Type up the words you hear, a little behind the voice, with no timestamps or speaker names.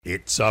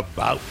It's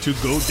about to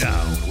go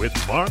down with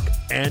Mark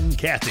and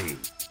Kathy,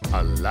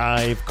 a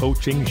live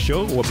coaching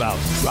show about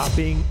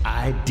dropping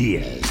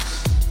ideas.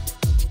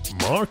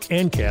 Mark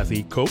and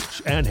Kathy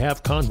coach and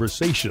have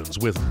conversations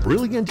with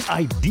brilliant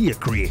idea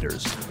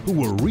creators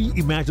who are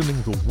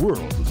reimagining the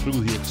world through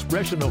the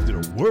expression of their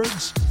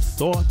words,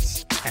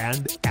 thoughts,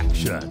 and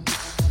action.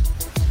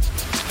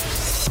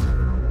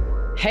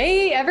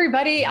 Hey,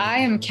 everybody. I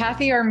am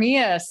Kathy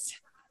Armias.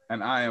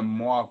 And I am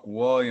Mark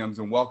Williams,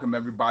 and welcome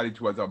everybody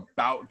to What's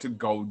About to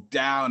Go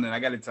Down. And I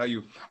got to tell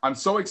you, I'm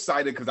so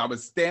excited because I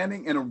was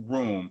standing in a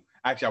room.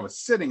 Actually, I was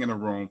sitting in a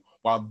room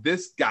while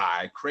this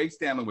guy, Craig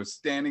Stanley, was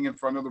standing in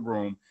front of the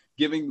room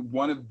giving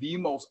one of the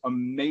most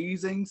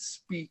amazing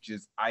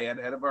speeches I had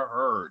ever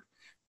heard.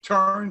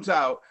 Turns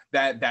out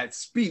that that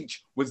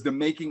speech was the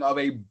making of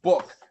a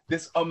book,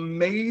 this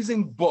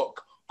amazing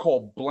book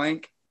called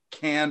Blank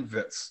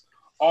Canvas.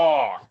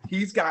 Oh,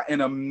 he's got an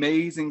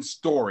amazing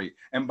story.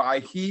 And by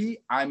he,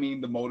 I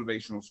mean the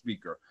motivational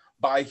speaker.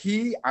 By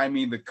he, I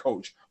mean the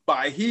coach.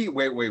 By he,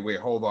 wait,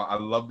 hold on. I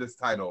love this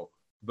title.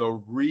 The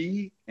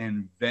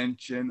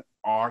Reinvention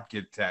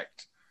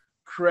Architect.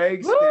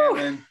 Craig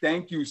Stanley,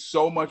 thank you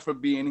so much for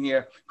being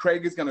here.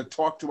 Craig is going to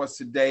talk to us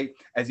today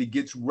as he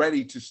gets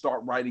ready to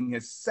start writing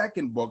his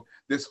second book.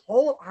 This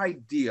whole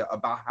idea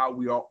about how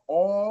we are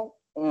all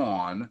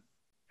on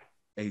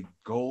a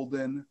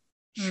golden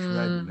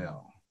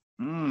treadmill.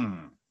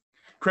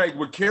 Craig,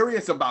 we're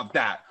curious about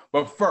that.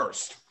 But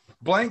first,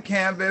 Blank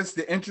Canvas,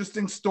 the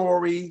interesting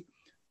story.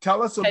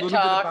 Tell us a little bit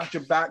about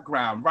your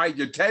background, right?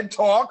 Your TED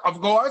Talk,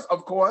 of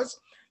course.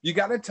 You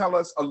got to tell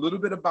us a little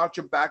bit about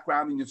your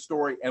background and your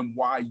story and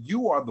why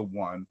you are the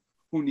one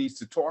who needs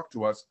to talk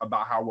to us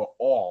about how we're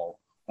all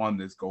on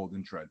this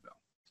golden treadmill.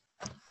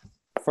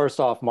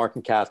 First off, Mark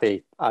and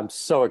Kathy, I'm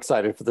so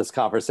excited for this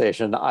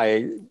conversation.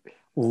 I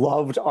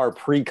loved our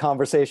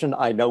pre-conversation.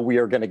 I know we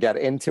are going to get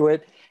into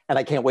it, and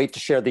I can't wait to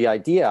share the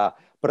idea,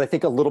 but I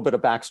think a little bit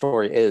of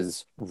backstory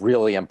is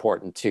really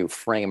important to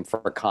frame for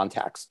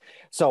context.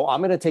 So I'm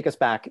going to take us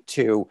back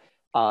to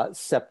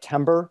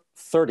September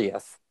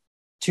 30th,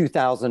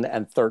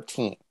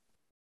 2013.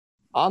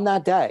 On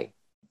that day,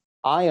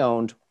 I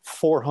owned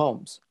 4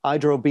 homes. I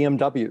drove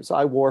BMWs.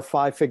 I wore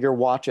 5-figure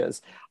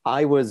watches.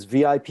 I was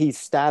VIP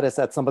status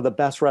at some of the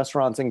best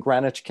restaurants in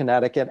Greenwich,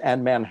 Connecticut,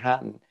 and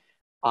Manhattan.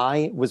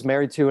 I was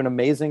married to an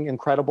amazing,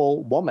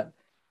 incredible woman.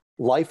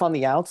 Life on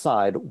the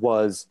outside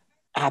was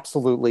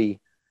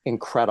absolutely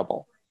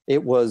incredible.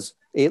 It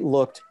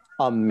looked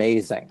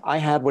amazing. I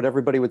had what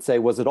everybody would say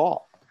was it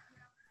all.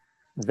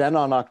 Then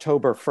on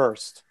October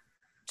 1st,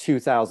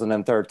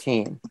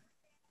 2013,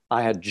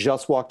 I had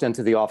just walked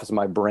into the office of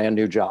my brand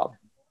new job,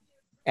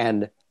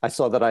 and I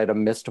saw that I had a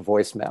missed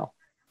voicemail.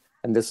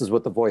 And this is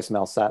what the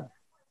voicemail said.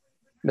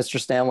 Mr.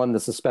 Stanley,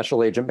 this is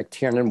Special Agent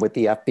McTiernan with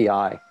the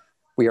FBI.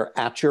 We are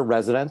at your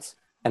residence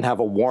and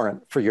have a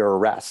warrant for your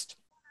arrest.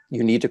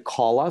 You need to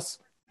call us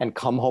and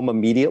come home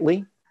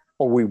immediately,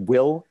 or we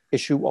will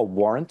issue a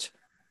warrant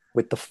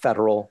with the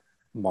federal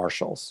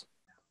marshals.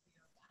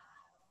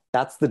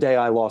 That's the day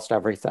I lost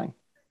everything.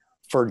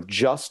 For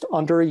just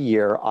under a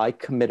year, I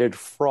committed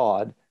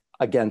fraud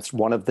against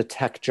one of the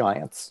tech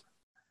giants,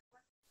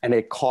 and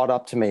it caught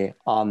up to me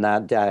on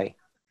that day.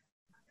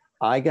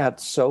 I got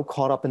so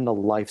caught up in the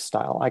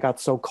lifestyle. I got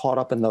so caught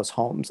up in those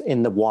homes,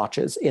 in the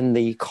watches, in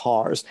the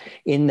cars,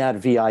 in that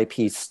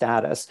VIP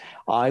status.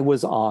 I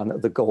was on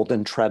the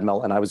golden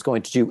treadmill, and I was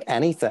going to do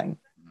anything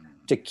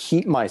to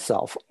keep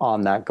myself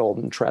on that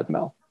golden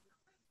treadmill.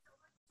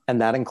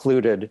 And that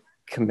included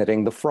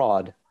committing the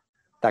fraud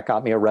that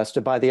got me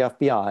arrested by the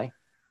FBI,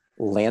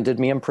 landed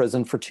me in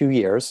prison for 2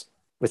 years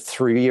with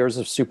 3 years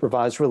of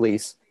supervised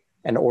release,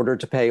 and ordered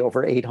to pay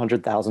over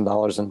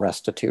 $800,000 in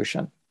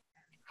restitution.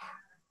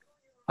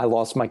 I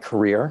lost my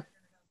career.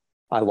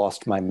 I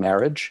lost my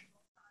marriage.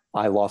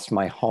 I lost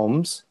my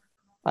homes.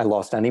 I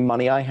lost any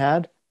money I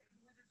had.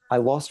 I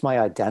lost my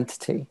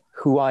identity,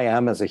 who I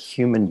am as a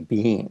human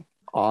being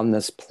on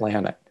this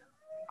planet.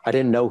 I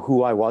didn't know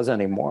who I was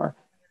anymore,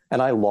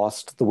 and I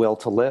lost the will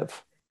to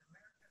live.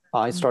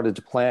 I started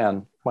to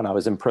plan when I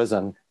was in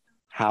prison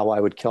how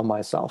I would kill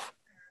myself.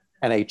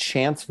 And a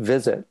chance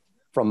visit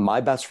from my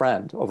best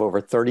friend of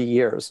over 30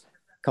 years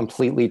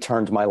completely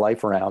turned my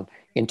life around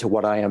into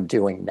what I am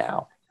doing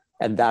now.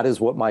 And that is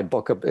what my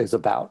book is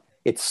about.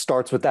 It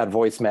starts with that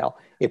voicemail.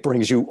 It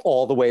brings you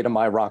all the way to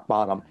my rock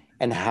bottom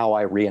and how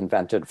I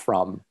reinvented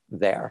from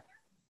there.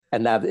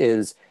 And that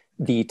is,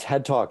 the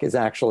TED Talk is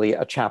actually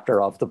a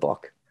chapter of the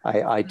book.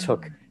 I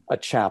took a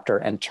chapter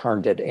and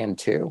turned it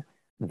into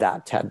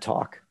that TED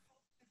Talk.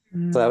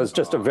 So that was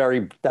just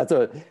that's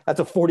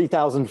a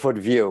 40,000 foot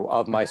view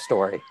of my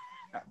story.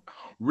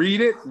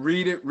 Read it,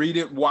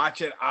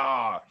 watch it.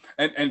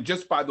 And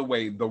just by the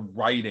way, the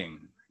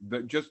writing,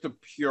 just the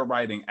pure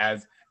writing,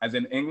 as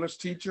an English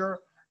teacher,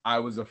 I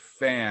was a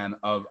fan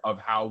of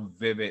how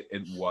vivid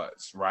it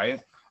was,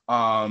 right?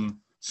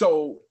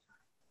 So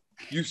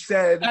you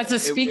said, as a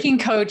speaking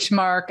coach,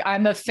 Mark,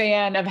 I'm a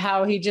fan of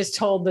how he just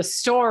told the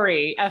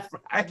story.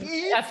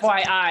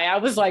 FYI, I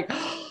was like,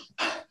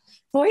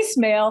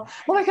 voicemail.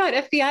 Oh my God,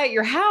 FBI at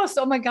your house.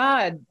 Oh my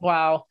God.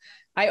 Wow.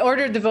 I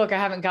ordered the book. I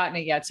haven't gotten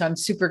it yet. So I'm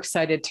super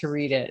excited to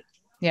read it.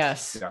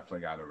 Yes. Definitely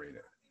got to read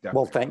it.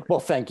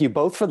 Thank you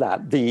both for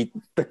that. The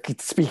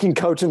speaking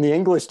coach and the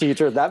English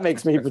teacher, that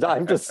makes me,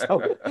 I'm just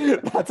so,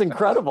 that's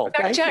incredible.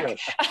 Thank you.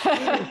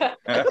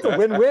 That's a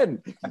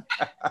win-win.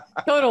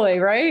 Totally,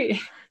 right?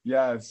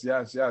 Yes.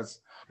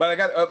 But I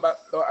got,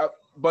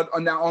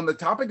 but now on the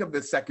topic of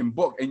the second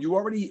book, and you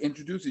already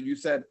introduced it, you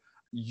said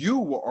you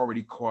were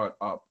already caught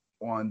up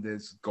on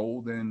this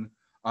golden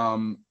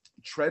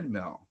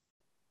treadmill.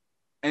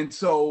 And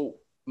so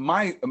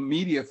my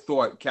immediate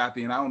thought,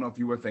 Kathy, and I don't know if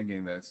you were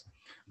thinking this,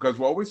 because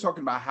we're always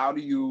talking about how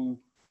do you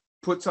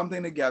put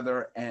something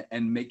together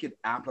and make it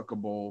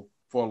applicable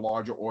for a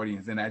larger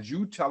audience. And as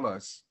you tell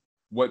us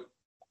what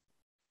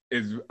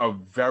is a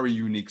very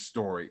unique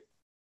story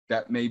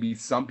that maybe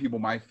some people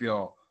might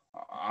feel,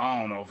 I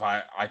don't know if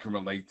I can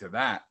relate to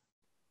that.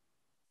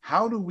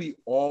 How do we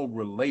all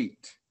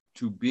relate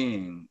to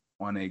being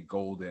on a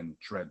golden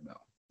treadmill?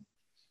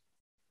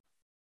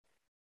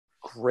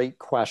 Great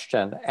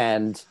question.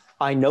 And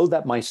I know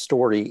that my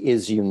story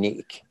is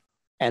unique.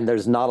 And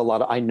there's not a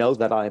lot of, I know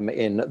that I'm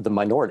in the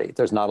minority.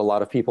 There's not a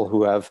lot of people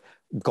who have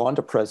gone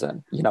to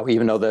prison,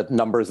 even though the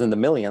number's in the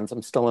millions,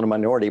 I'm still in a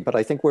minority. But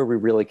I think where we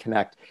really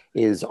connect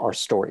is our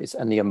stories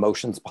and the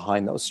emotions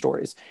behind those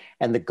stories.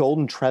 And the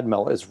golden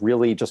treadmill is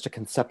really just a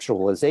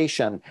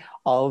conceptualization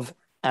of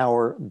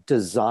our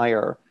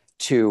desire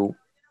to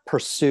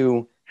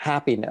pursue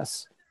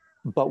happiness,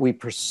 but we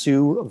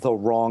pursue the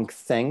wrong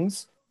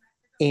things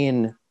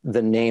in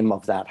the name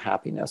of that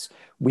happiness.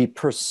 We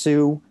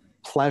pursue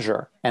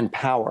pleasure and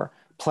power,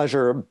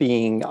 pleasure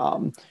being,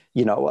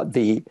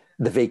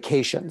 the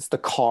vacations, the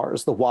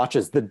cars, the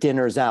watches, the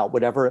dinners out,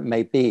 whatever it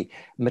may be,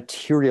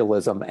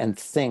 materialism and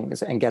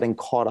things and getting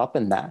caught up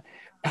in that.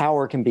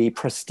 Power can be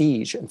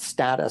prestige and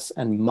status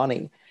and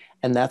money.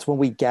 And that's when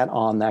we get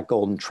on that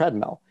golden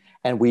treadmill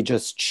and we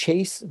just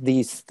chase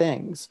these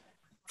things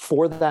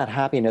for that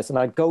happiness. And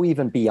I'd go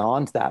even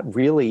beyond that.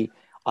 Really,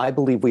 I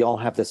believe we all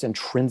have this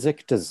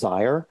intrinsic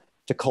desire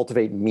to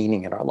cultivate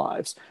meaning in our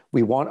lives.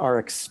 We want our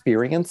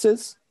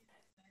experiences,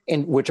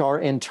 which are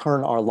in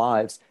turn our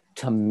lives,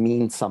 to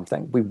mean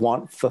something. We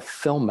want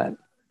fulfillment,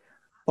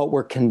 but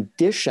we're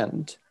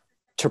conditioned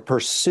to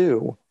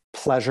pursue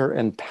pleasure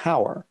and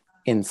power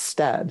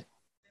instead.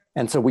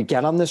 And so we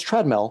get on this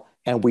treadmill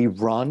and we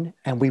run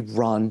and we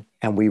run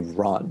and we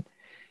run.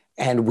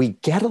 And we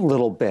get a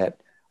little bit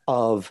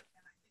of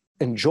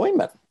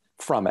enjoyment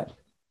from it.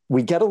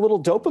 We get a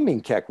little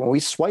dopamine kick when we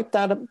swipe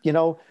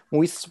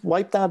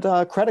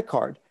that, credit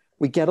card.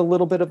 We get a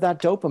little bit of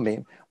that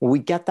dopamine. When we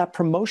get that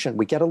promotion,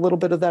 we get a little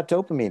bit of that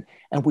dopamine.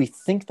 And we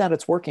think that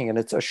it's working. And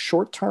it's a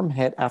short-term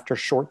hit after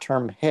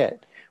short-term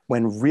hit,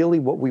 when really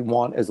what we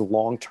want is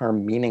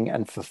long-term meaning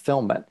and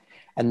fulfillment.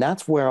 And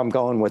that's where I'm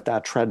going with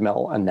that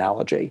treadmill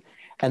analogy.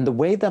 And the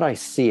way that I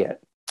see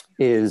it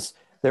is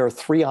there are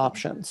three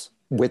options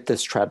with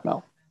this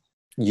treadmill.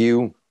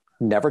 You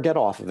never get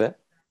off of it,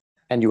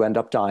 and you end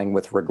up dying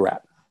with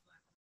regret.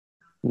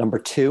 Number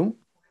two,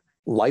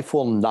 life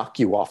will knock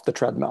you off the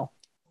treadmill.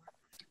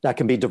 That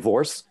can be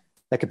divorce,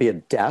 that could be a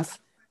death,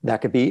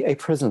 that could be a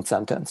prison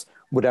sentence.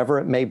 Whatever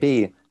it may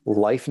be,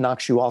 life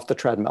knocks you off the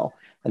treadmill.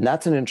 And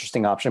that's an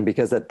interesting option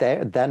because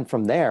then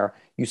from there,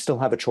 you still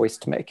have a choice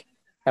to make.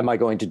 Am I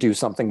going to do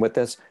something with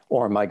this,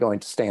 or am I going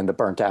to stay in the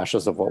burnt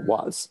ashes of what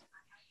was?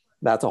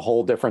 That's a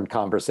whole different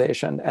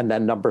conversation. And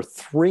then number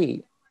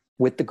three,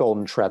 with the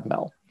golden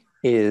treadmill,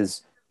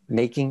 is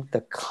making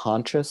the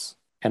conscious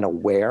and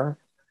aware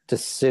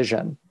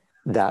decision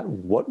that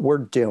what we're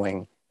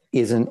doing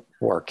isn't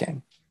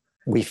working.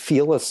 We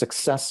feel a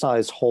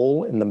success-sized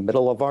hole in the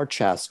middle of our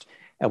chest,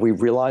 and we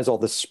realize all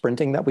the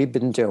sprinting that we've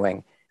been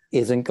doing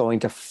isn't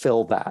going to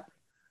fill that.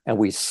 And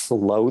we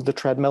slow the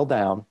treadmill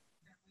down,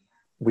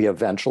 we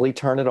eventually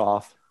turn it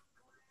off,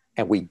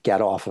 and we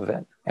get off of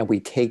it, and we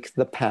take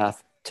the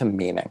path to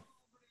meaning.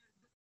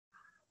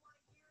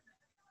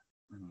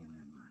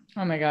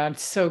 Oh my God,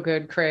 so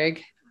good,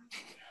 Craig.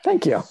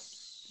 Thank you.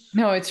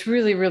 No, it's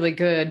really, really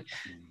good.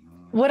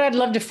 What I'd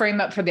love to frame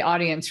up for the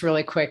audience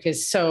really quick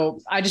is, so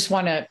I just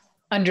want to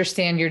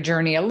understand your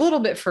journey a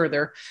little bit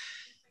further.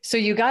 So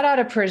you got out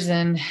of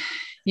prison,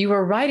 you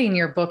were writing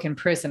your book in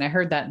prison. I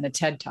heard that in the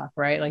TED Talk,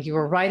 right? Like you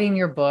were writing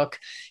your book.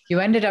 You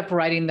ended up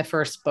writing the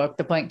first book,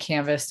 The Blank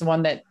Canvas, the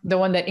one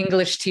that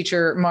English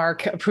teacher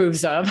Mark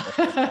approves of.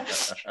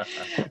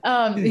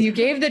 You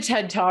gave the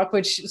TED Talk,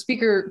 which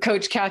speaker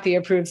coach Kathy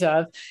approves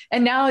of.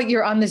 And now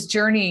you're on this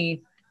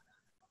journey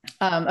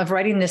of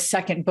writing this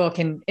second book.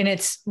 And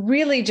it's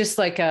really just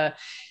like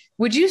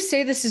would you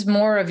say this is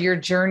more of your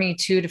journey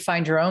too, to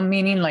find your own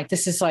meaning? Like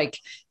this is like,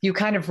 you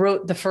kind of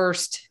wrote the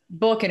first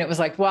book and it was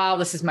like, wow,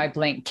 this is my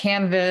blank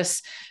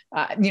canvas.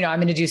 I'm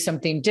going to do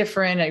something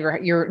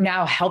different. You're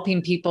now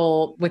helping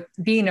people with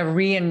being a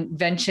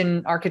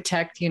reinvention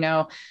architect,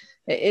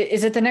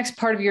 Is it the next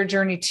part of your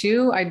journey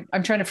too?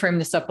 I'm trying to frame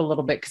this up a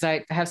little bit because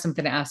I have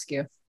something to ask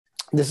you.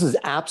 This is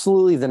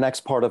absolutely the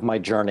next part of my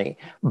journey,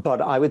 but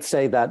I would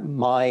say that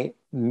my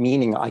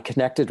meaning, I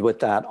connected with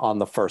that on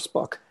the first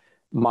book.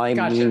 My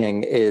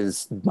meaning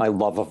is my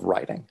love of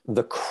writing,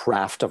 the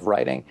craft of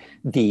writing,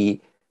 the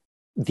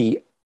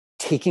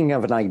taking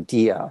of an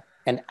idea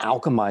and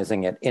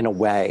alchemizing it in a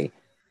way,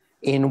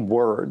 in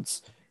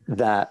words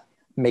that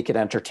make it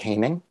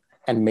entertaining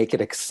and make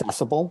it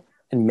accessible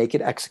and make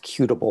it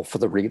executable for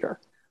the reader.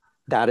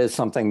 That is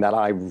something that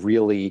I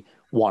really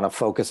want to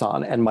focus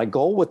on. And my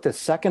goal with this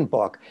second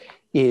book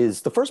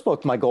is, the first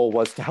book, my goal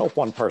was to help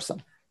one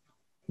person.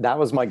 That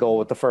was my goal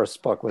with the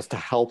first book, was to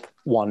help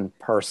one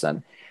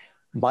person.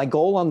 My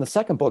goal on the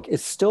second book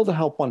is still to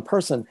help one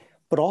person,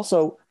 but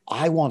also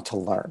I want to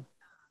learn.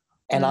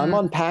 And I'm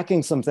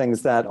unpacking some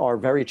things that are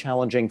very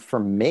challenging for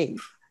me.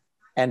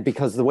 And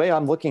because the way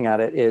I'm looking at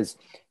it is,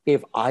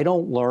 if I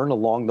don't learn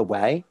along the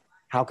way,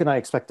 how can I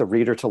expect the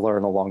reader to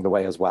learn along the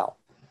way as well?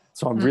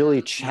 So I'm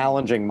really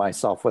challenging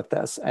myself with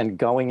this and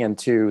going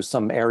into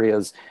some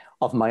areas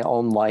of my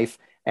own life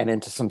and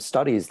into some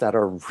studies that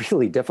are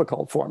really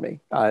difficult for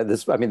me.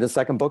 The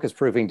second book is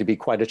proving to be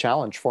quite a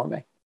challenge for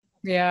me.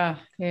 Yeah,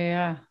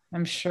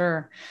 I'm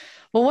sure.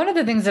 Well, one of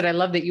the things that I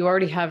love that you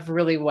already have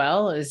really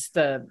well is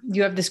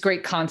you have this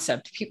great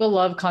concept. People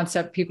love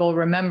concept. People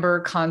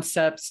remember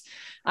concepts.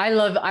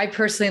 I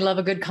personally love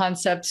a good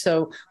concept.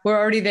 So we're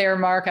already there,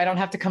 Mark. I don't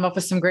have to come up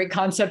with some great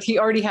concept. He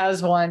already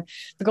has one,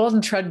 the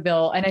golden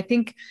treadmill. And I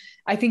think,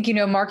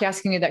 Mark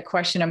asking you that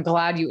question, I'm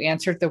glad you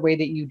answered the way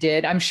that you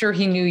did. I'm sure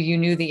he knew you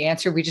knew the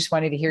answer. We just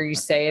wanted to hear you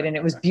say it. And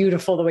it was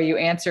beautiful the way you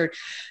answered.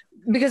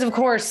 Because of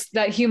course,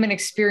 that human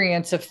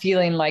experience of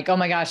feeling like, oh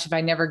my gosh, if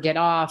I never get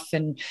off.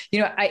 And,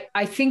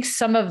 I think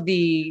some of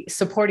the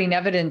supporting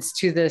evidence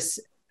to this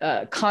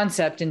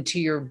concept and to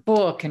your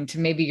book and to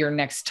maybe your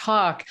next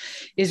talk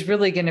is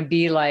really going to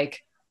be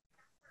like,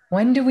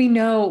 when do we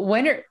know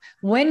we're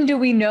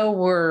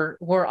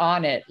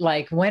on it?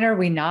 Like, when are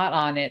we not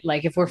on it?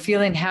 Like, if we're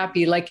feeling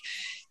happy, like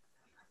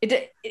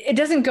it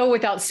doesn't go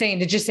without saying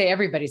to just say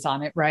everybody's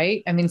on it,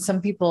 right? I mean,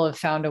 some people have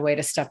found a way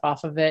to step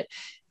off of it.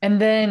 And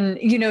then,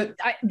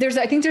 I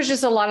think there's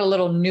just a lot of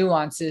little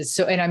nuances.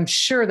 So, and I'm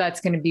sure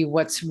that's going to be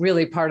what's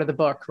really part of the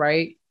book,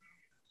 right?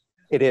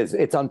 It is.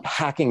 It's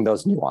unpacking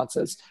those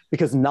nuances,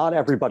 because not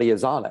everybody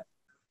is on it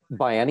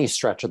by any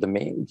stretch of the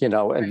mean,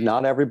 and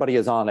not everybody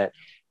is on it.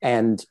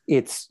 And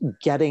it's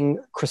getting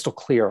crystal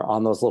clear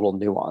on those little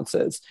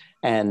nuances.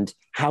 And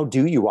how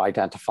do you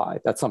identify?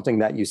 That's something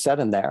that you said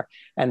in there.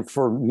 And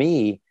for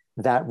me,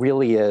 that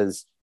really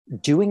is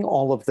doing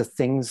all of the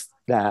things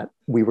that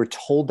we were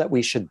told that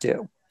we should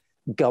do,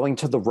 going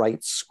to the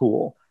right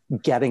school,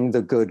 getting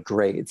the good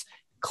grades,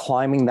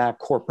 climbing that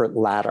corporate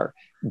ladder,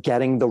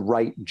 getting the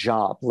right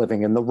job,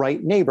 living in the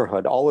right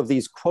neighborhood, all of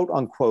these quote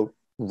unquote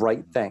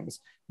right things,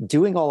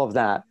 doing all of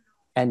that,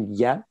 and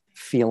yet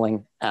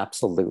feeling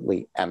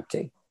absolutely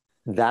empty.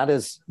 That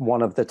is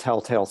one of the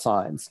telltale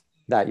signs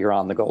that you're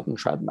on the golden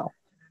treadmill,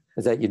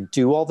 is that you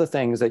do all the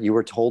things that you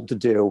were told to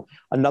do.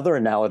 Another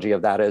analogy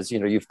of that is,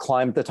 you've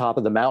climbed the top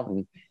of the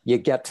mountain, you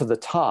get to the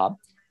top,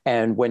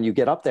 and when you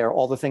get up there,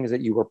 all the things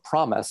that you were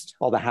promised,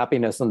 all the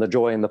happiness and the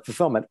joy and the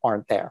fulfillment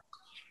aren't there.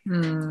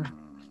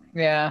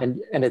 Yeah.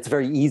 And it's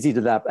very easy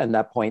at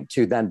that point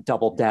to then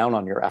double down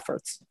on your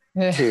efforts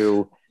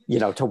to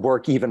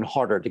work even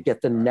harder to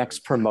get the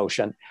next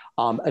promotion.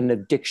 An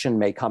addiction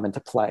may come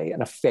into play,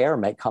 an affair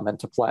may come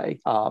into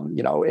play.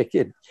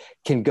 It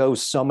can go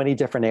so many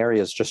different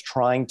areas, just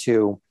trying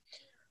to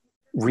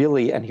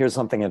really, and here's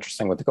something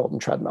interesting with the golden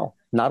treadmill.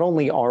 Not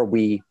only are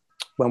we,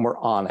 when we're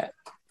on it,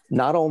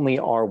 not only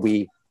are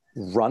we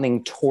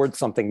running towards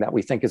something that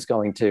we think is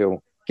going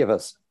to give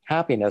us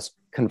happiness,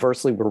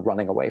 conversely, we're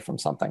running away from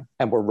something,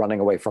 and we're running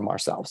away from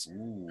ourselves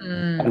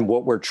and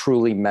what we're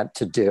truly meant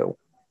to do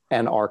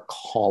and our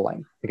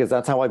calling. Because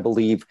that's how I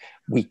believe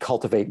we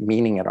cultivate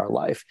meaning in our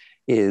life,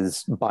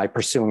 is by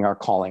pursuing our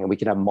calling. And we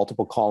can have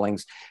multiple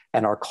callings,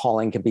 and our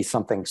calling can be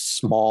something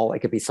small. It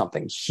could be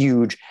something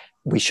huge.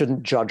 We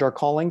shouldn't judge our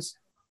callings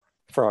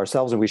for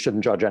ourselves, and we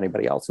shouldn't judge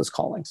anybody else's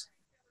callings.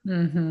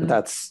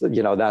 That's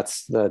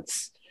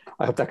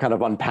I hope that kind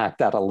of unpacked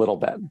that a little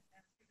bit.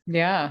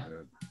 Yeah.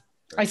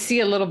 I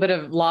see a little bit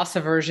of loss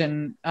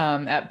aversion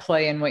at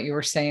play in what you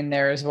were saying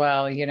there as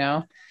well,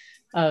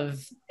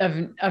 of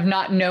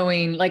not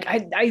knowing, like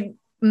I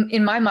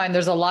in my mind,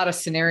 there's a lot of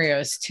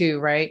scenarios too,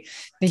 right?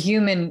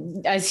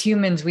 As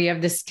humans, we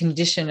have this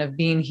condition of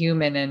being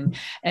human,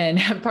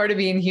 and part of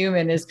being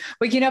human is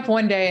waking up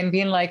one day and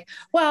being like,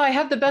 wow, I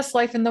have the best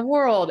life in the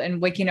world.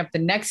 And waking up the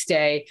next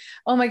day,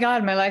 oh my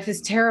God, my life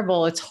is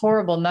terrible. It's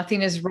horrible.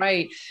 Nothing is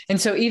right. And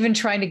so even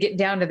trying to get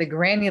down to the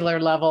granular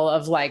level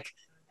of like,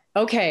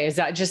 okay, is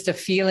that just a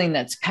feeling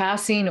that's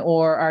passing,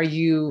 or are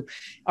you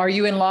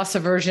in loss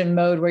aversion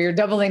mode where you're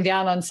doubling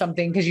down on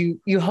something because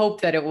you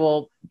hope that it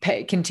will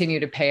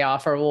continue to pay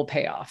off, or will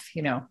pay off,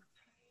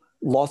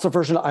 Loss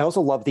aversion. I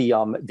also love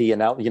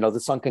the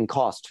sunken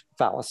cost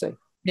fallacy.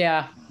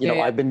 Yeah.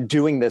 I've been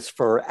doing this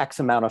for X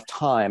amount of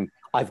time.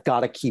 I've got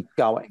to keep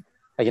going.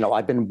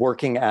 I've been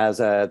working as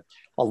a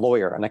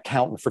lawyer, an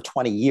accountant for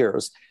 20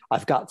 years.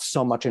 I've got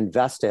so much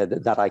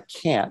invested that I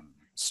can't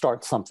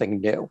start something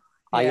new.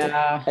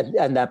 Yeah.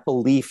 And that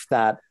belief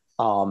that,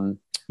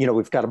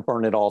 we've got to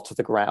burn it all to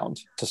the ground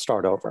to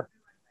start over.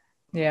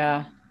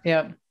 Yeah.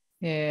 Yep.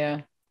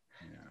 Yeah.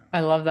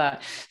 I love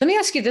that. Let me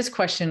ask you this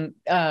question,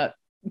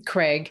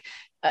 Craig.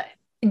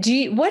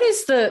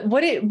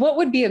 What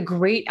would be a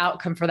great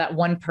outcome for that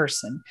one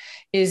person?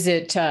 Is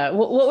it,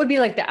 what would be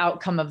like the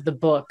outcome of the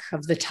book,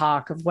 of the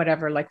talk, of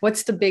whatever? Like,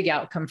 what's the big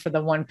outcome for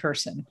the one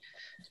person?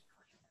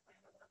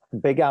 The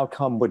big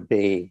outcome would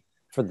be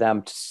for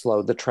them to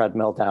slow the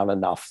treadmill down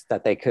enough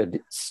that they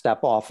could step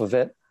off of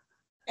it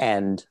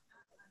and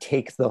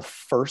take the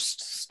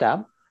first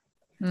step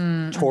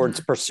towards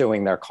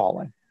pursuing their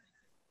calling.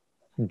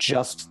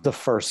 Just the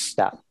first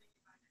step.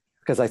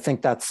 Because I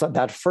think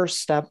that first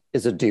step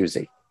is a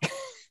doozy.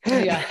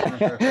 Yeah.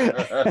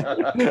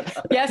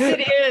 Yes,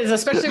 it is,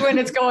 especially when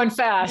it's going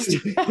fast.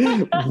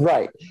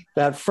 Right.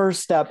 That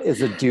first step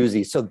is a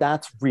doozy. So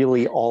that's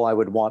really all I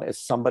would want, is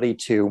somebody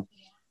to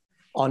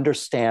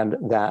understand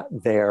that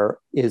there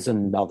is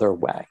another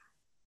way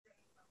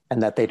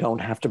and that they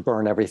don't have to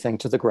burn everything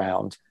to the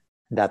ground,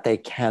 that they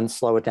can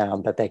slow it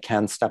down, that they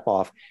can step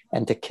off,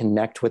 and to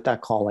connect with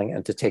that calling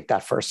and to take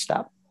that first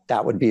step.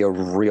 That would be a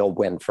real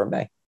win for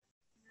me.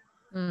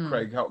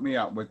 Craig, help me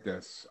out with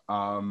this. We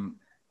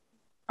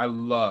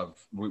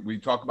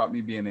talk about me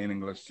being an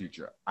English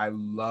teacher. I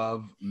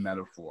love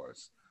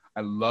metaphors.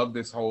 I love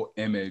this whole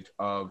image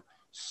of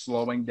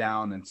slowing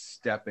down and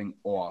stepping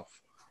off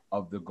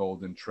of the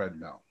golden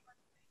treadmill.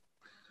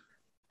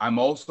 I'm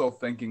also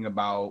thinking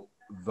about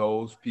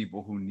those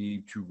people who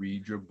need to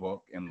read your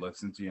book and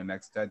listen to your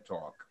next TED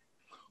Talk,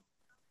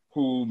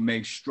 who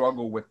may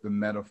struggle with the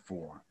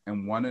metaphor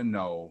and want to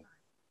know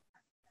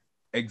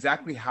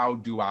exactly how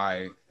do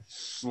I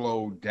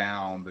slow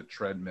down the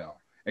treadmill?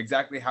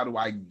 Exactly how do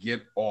I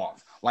get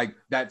off? Like,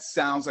 that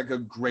sounds like a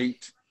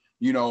great,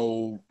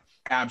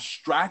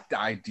 abstract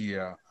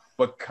idea,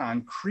 but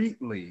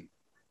concretely,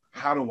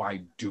 how do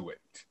I do it?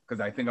 Because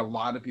I think a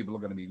lot of people are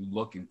going to be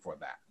looking for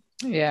that.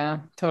 Yeah,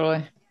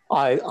 totally.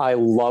 I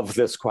love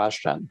this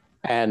question.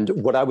 And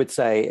what I would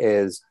say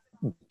is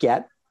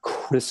get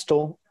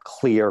crystal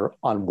clear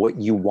on what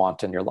you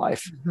want in your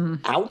life,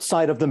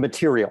 outside of the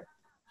material,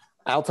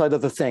 outside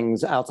of the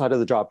things, outside of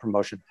the job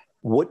promotion.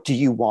 What do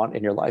you want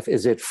in your life?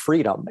 Is it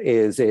freedom?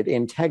 Is it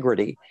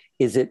integrity?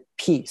 Is it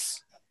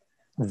peace?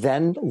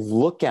 Then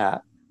look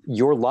at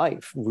your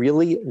life.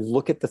 Really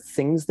look at the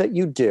things that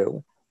you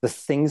do, the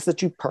things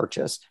that you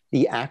purchase,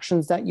 the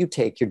actions that you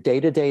take, your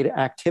day-to-day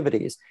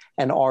activities,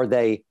 and are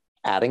they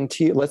adding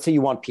to you? Let's say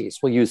you want peace.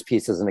 We'll use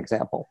peace as an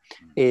example.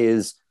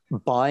 Is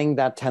buying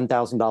that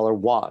 $10,000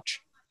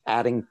 watch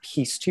adding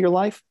peace to your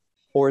life?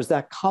 Or is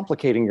that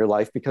complicating your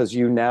life because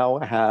you now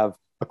have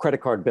a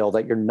credit card bill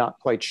that you're not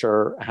quite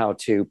sure how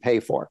to pay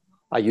for?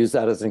 I use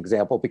that as an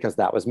example because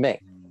that was me.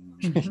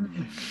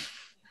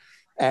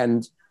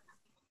 And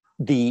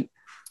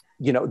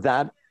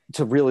that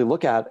to really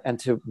look at and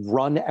to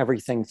run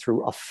everything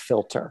through a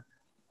filter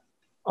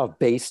of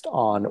based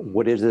on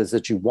what it is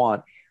that you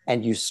want.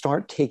 And you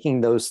start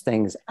taking those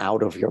things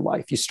out of your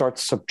life. You start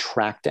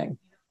subtracting.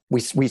 We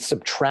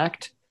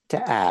subtract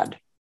to add.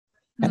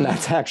 And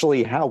that's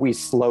actually how we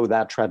slow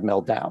that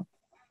treadmill down,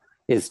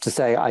 is to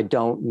say, I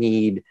don't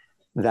need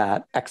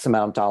that X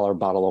amount dollar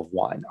bottle of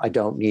wine. I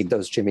don't need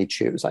those Jimmy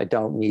Choos. I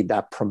don't need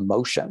that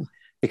promotion,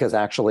 because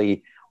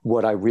actually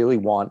what I really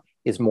want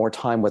is more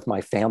time with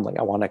my family.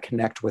 I want to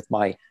connect with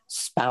my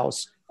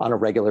spouse on a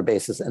regular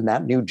basis. And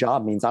that new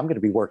job means I'm going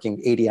to be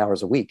working 80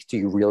 hours a week. Do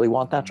you really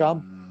want that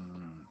job?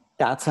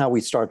 That's how we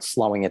start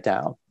slowing it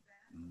down.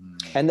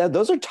 And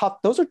those are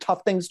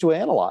tough things to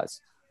analyze.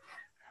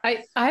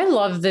 I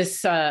love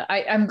this.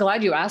 I'm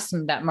glad you asked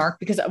him that, Mark,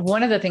 because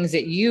one of the things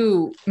that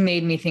you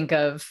made me think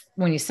of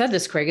when you said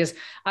this, Craig, is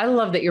I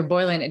love that you're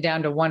boiling it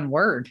down to one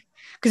word.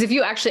 Because if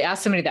you actually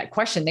ask somebody that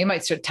question, they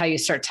might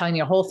start telling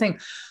you a whole thing.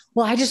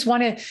 Well, I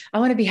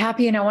want to be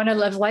happy, and I want to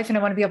live life, and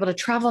I want to be able to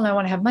travel, and I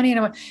want to have money.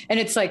 And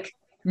it's like,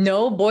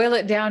 no, boil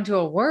it down to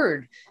a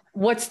word.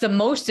 What's the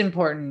most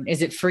important?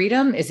 Is it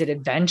freedom? Is it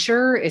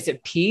adventure? Is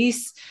it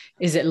peace?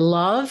 Is it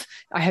love?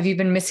 Have you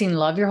been missing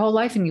love your whole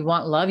life and you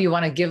want love? You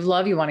want to give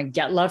love. You want to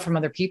get love from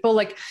other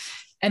people.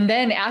 And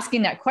then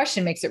asking that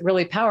question makes it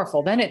really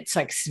powerful. Then it's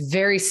like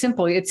very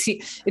simple. It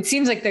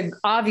seems like the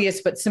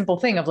obvious but simple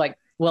thing of like,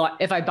 well,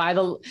 if I buy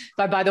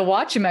the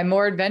watch, am I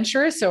more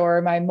adventurous, or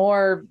am I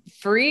more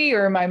free,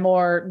 or am I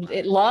more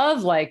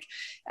love? Like,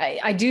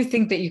 I do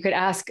think that you could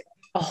ask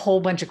a whole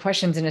bunch of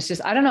questions, and it's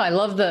just, I don't know. I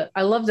love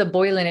the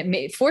boiling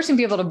it, forcing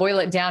people to boil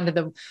it down to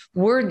the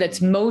word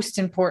that's most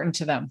important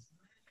to them.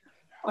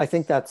 I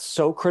think that's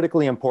so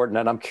critically important.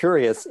 And I'm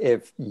curious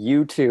if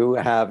you two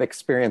have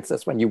experienced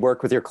this when you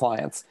work with your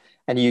clients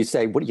and you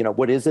say,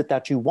 what is it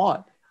that you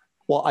want?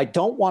 Well, I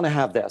don't want to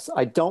have this.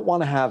 I don't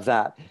want to have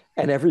that.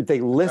 And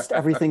they list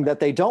everything that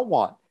they don't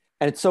want.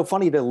 And it's so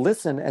funny to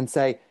listen and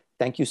say,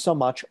 thank you so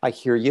much. I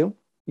hear you.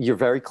 You're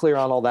very clear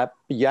on all that,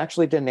 but you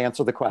actually didn't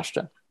answer the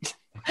question.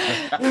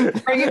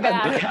 Bring it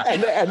back.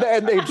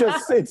 And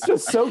it's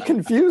just so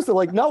confused. They're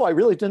like, no, I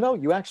really don't know.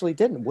 You actually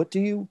didn't. What do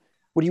you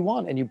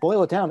want? And you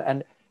boil it down.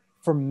 And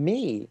for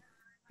me,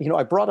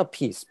 I brought up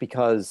peace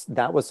because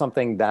that was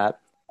something that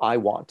I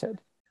wanted.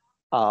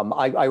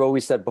 I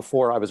always said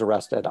before I was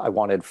arrested, I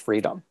wanted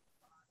freedom.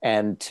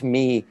 And to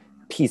me,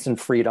 peace and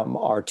freedom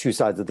are two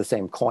sides of the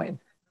same coin.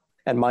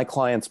 And my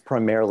clients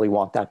primarily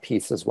want that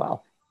peace as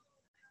well.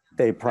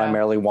 They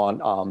primarily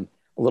want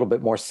a little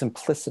bit more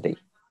simplicity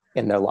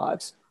in their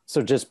lives.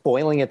 So just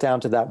boiling it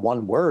down to that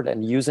one word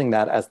and using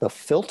that as the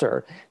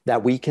filter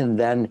that we can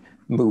then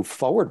move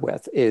forward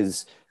with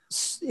it's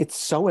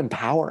so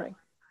empowering.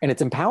 And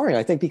it's empowering,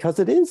 I think, because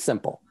it is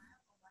simple.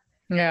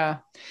 Yeah.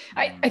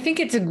 I think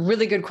it's a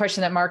really good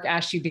question that Mark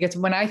asked you, because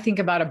when I think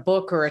about a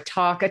book or a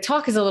talk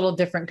is a little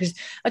different, because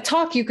a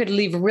talk you could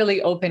leave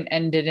really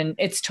open-ended and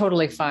it's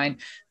totally fine.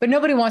 But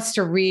nobody wants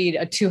to read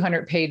a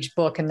 200-page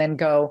book and then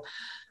go,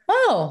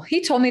 oh,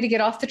 he told me to get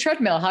off the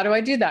treadmill. How do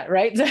I do that?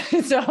 Right.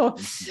 So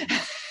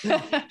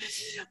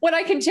what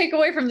I can take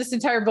away from this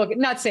entire book,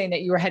 not saying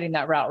that you were heading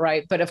that route,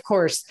 right? But of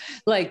course,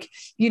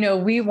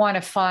 we want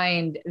to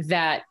find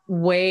that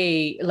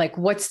way,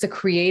 what's the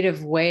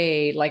creative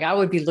way? I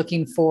would be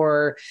looking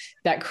for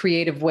that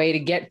creative way to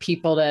get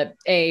people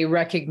to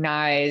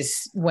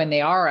recognize when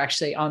they are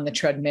actually on the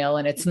treadmill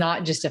and it's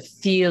not just a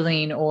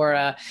feeling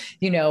or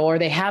or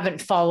they haven't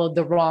followed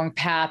the wrong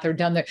path or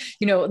done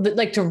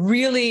to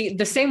really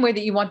the same way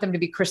that you want them to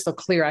be crystal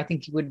clear. I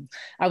think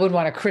I would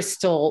want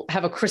to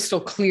have a crystal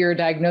clear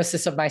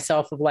diagnosis of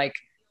myself of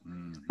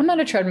I'm on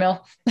a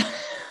treadmill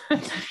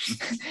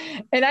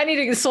and I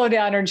need to slow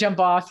down or jump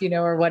off,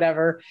 or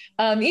whatever.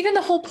 Even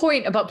the whole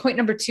point about point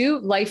number 2,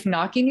 life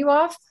knocking you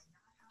off.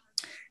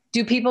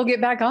 Do people get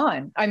back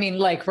on? I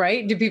mean,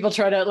 right? Do people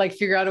try to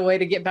figure out a way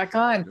to get back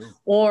on?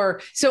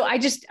 Or so I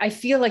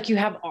feel like you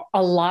have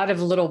a lot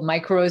of little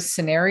micro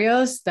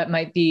scenarios that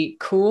might be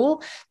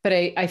cool, but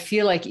I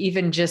feel like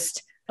even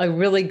just a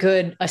really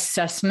good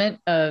assessment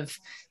of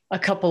a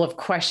couple of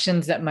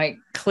questions that might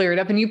clear it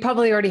up. And you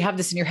probably already have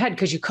this in your head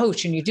because you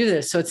coach and you do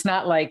this. So it's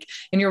not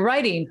in your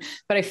writing,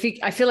 but I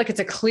feel like it's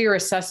a clear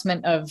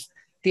assessment of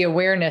the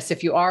awareness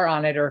if you are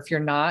on it or if you're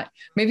not.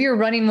 Maybe you're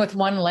running with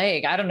one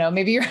leg. I don't know.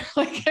 Maybe you're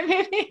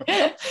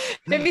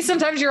maybe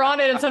sometimes you're on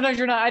it and sometimes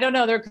you're not. I don't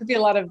know. There could be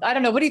a lot of, I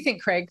don't know. What do you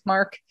think, Craig,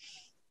 Mark?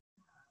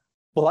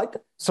 Well,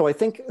 so I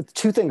think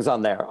 2 things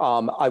on there.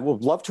 I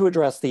would love to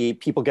address the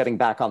people getting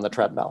back on the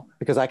treadmill,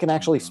 because I can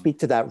actually speak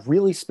to that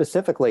really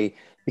specifically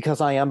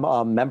because I am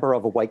a member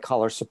of a white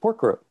collar support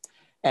group.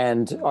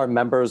 And our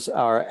members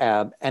are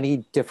at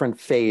any different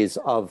phase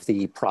of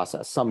the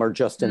process. Some are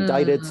just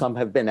indicted, some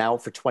have been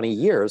out for 20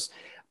 years.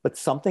 But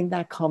something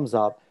that comes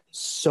up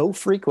so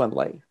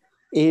frequently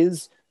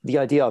is the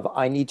idea of,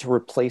 I need to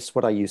replace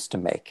what I used to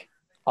make.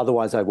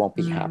 Otherwise, I won't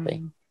be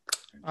happy.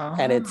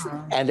 And it's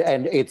going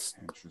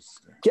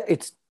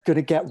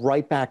to get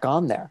right back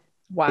on there.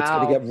 Wow. It's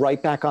going to get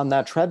right back on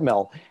that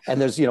treadmill. And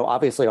there's,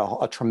 obviously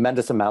a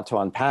tremendous amount to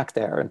unpack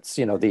there. It's,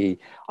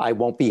 I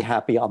won't be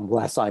happy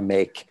unless I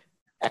make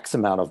X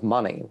amount of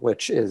money,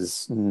 which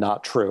is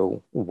not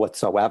true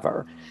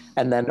whatsoever.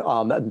 And then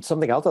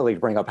something else I'd like to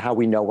bring up, how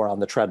we know we're on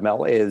the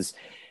treadmill, is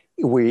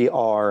we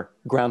are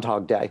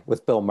Groundhog Day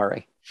with Bill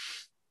Murray.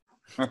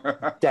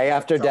 Day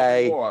after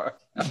day,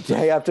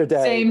 day after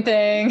day. Same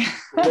thing.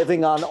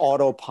 Living on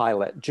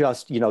autopilot.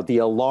 Just, the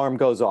alarm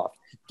goes off.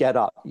 Get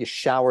up, you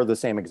shower the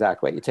same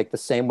exact way. You take the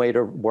same way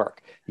to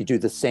work. You do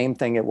the same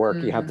thing at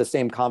work. You have the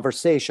same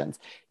conversations.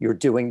 You're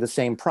doing the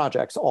same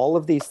projects, all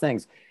of these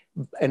things.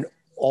 And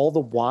all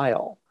the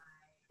while,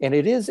 and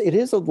it is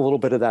a little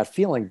bit of that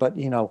feeling, but,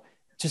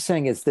 just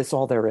saying, is this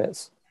all there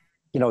is?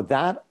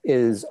 That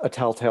is a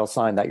telltale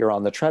sign that you're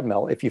on the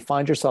treadmill. If you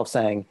find yourself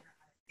saying,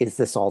 is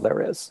this all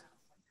there is?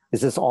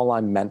 Is this all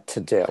I'm meant to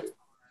do?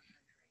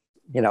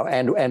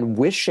 And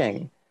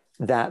wishing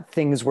that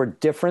things were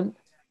different,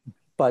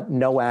 but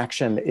no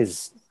action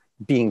is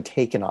being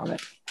taken on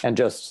it. And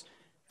just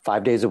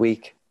 5 days a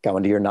week,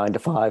 going to your 9 to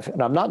 5.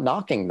 And I'm not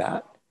knocking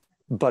that,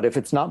 but if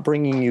it's not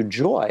bringing you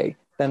joy,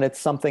 then it's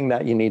something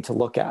that you need to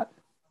look at,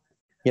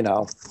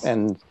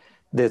 and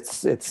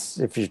it's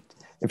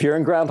if you're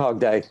in Groundhog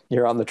Day,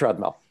 you're on the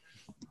treadmill.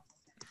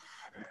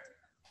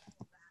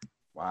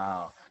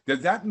 Wow. Does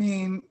that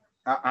mean,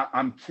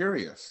 I'm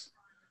curious,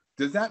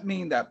 does that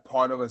mean that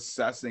part of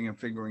assessing and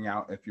figuring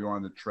out if you're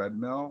on the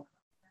treadmill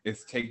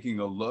is taking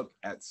a look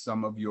at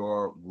some of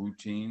your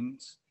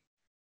routines?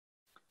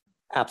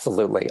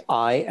 Absolutely.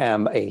 I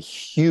am a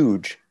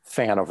huge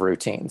fan of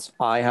routines.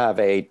 I have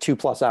a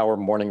 2+ hour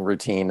morning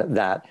routine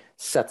that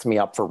sets me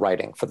up for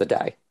writing for the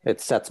day.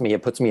 It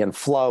puts me in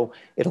flow.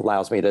 It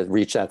allows me to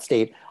reach that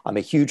state. I'm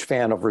a huge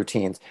fan of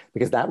routines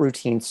because that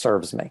routine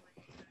serves me.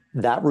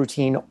 That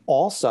routine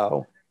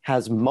also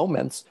has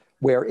moments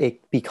where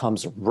it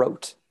becomes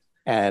rote.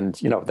 And,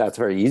 that's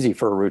very easy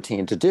for a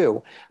routine to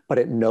do, but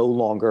it no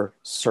longer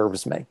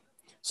serves me.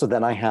 So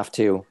then I have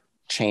to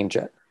change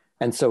it.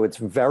 And so it's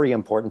very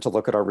important to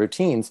look at our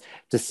routines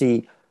to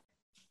see,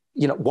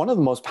 one of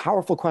the most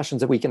powerful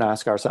questions that we can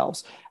ask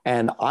ourselves.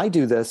 And I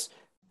do this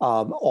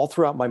all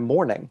throughout my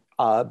morning.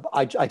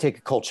 I take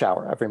a cold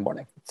shower every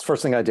morning. It's the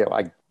first thing I do.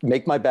 I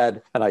make my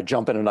bed and I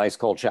jump in a nice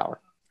cold shower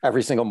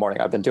every single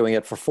morning. I've been doing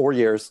it for 4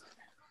 years.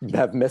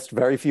 have missed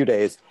very few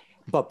days.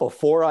 But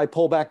before I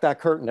pull back that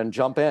curtain and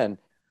jump in,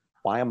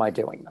 why am I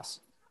doing this?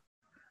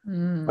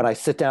 When I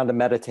sit down to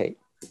meditate,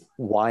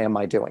 why am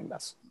I doing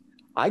this?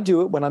 I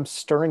do it when I'm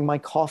stirring my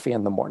coffee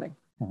in the morning.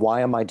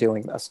 Why am I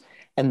doing this?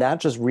 And that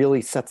just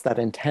really sets that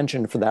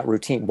intention for that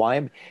routine.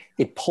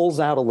 It pulls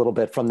out a little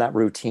bit from that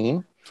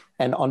routine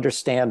and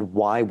understand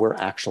why we're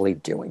actually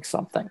doing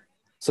something.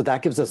 So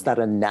that gives us that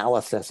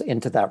analysis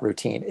into that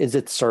routine. Is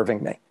it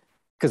serving me?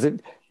 Because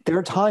there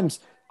are times,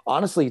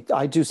 honestly,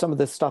 I do some of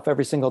this stuff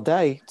every single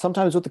day,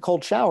 sometimes with the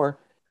cold shower.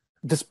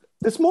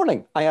 This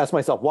morning, I asked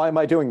myself, why am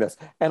I doing this?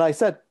 And I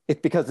said,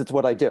 it's because it's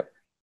what I do.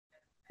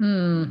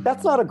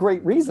 That's not a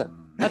great reason.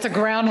 That's a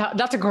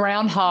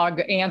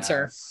groundhog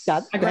answer.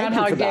 A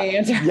Groundhog Day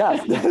answer.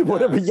 Yes,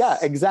 whatever. Yeah,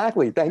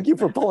 exactly. Thank you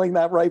for pulling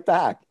that right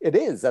back. It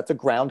is. That's a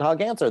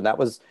groundhog answer. And that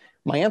was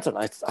my answer.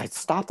 And I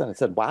stopped and I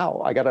said,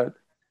 wow, I gotta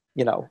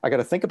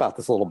think about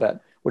this a little bit,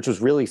 which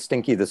was really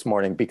stinky this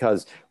morning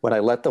because when I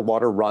let the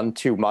water run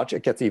too much,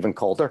 it gets even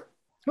colder.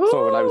 Ooh.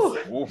 So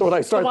when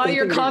I start while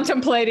you're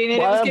contemplating it,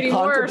 it's getting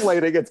worse.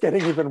 It's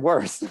getting even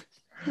worse.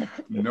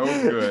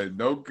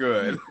 No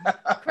good.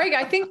 Craig,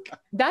 I think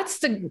that's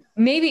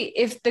maybe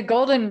if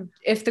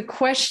the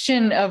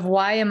question of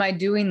why am I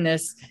doing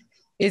this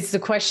is the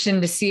question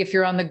to see if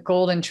you're on the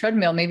golden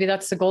treadmill, maybe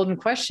that's the golden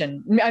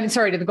question. I'm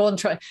sorry,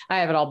 I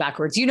have it all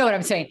backwards. You know what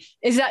I'm saying?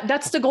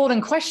 That's the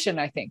golden question,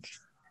 I think.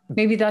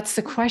 Maybe that's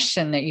the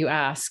question that you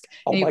ask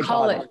and you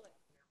call it.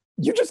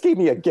 You just gave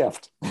me a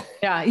gift.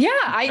 Yeah.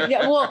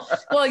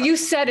 Well, you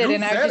said it,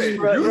 and I just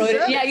wrote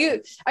it. Yeah,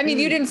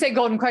 you didn't say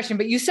golden question,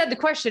 but you said the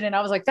question, and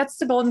I was like, that's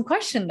the golden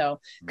question,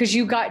 though, because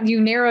you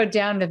narrowed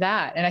down to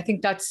that, and I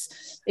think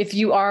that's if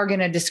you are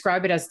going to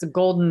describe it as the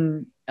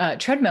golden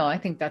treadmill, I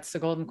think that's the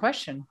golden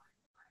question.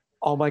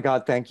 Oh my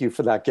God! Thank you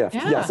for that gift.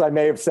 Yeah. Yes, I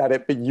may have said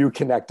it, but you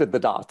connected the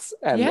dots.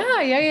 And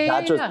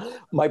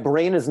my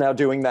brain is now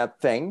doing that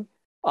thing.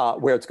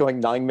 Where it's going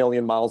 9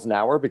 million miles an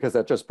hour, because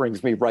that just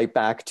brings me right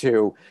back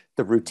to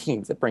the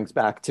routines. It brings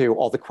back to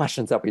all the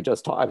questions that we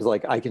just talked. I was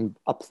like, I can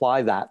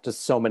apply that to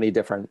so many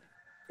different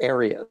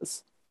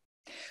areas.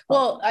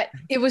 Well,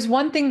 it was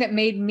one thing that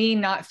made me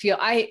not feel,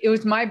 it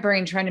was my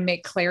brain trying to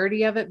make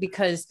clarity of it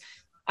because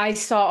I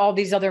saw all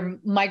these other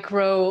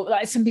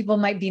some people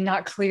might be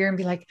not clear and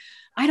be like,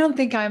 I don't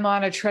think I'm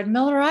on a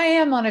treadmill, or I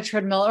am on a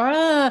treadmill, or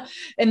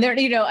and there,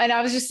 and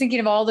I was just thinking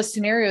of all the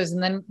scenarios.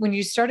 And then when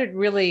you started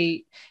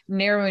really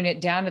narrowing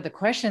it down to the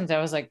questions, I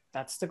was like,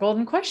 that's the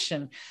golden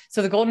question.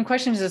 So the golden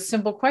question is a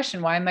simple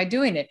question. Why am I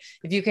doing it?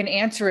 If you can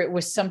answer it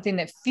with something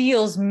that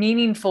feels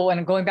meaningful,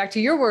 and going back to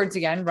your words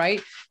again,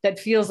 right? That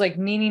feels like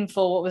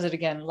meaningful. What was it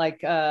again?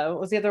 Like, what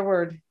was the other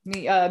word?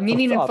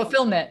 Meaning and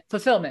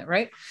fulfillment,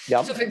 right?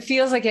 Yep. So if it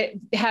feels like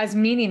it has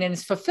meaning and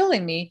is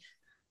fulfilling me,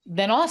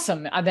 then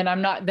awesome.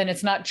 Then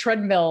it's not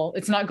treadmill.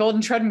 It's not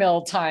golden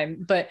treadmill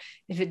time. But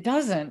if it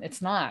doesn't,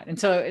 it's not. And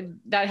so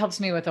that helps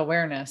me with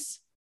awareness.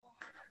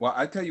 Well,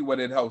 I tell you what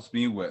it helps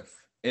me with.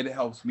 It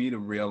helps me to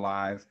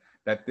realize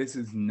that this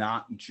is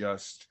not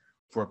just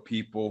for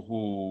people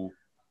who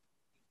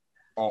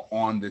are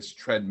on this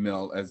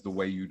treadmill as the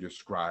way you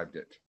described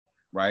it,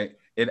 right?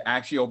 It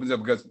actually opens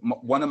up, because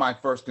one of my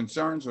first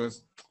concerns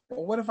was,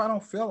 well, what if I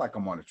don't feel like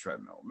I'm on a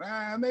treadmill?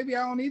 Maybe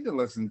I don't need to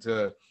listen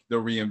to the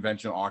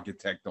reinvention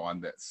architect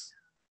on this.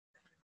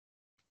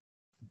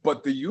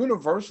 But the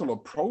universal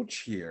approach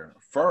here,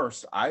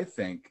 first, I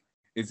think,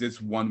 is this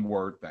one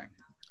word thing,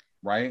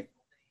 right?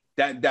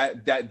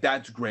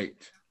 That's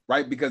great,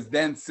 right? Because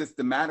then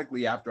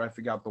systematically, after I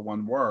figure out the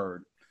one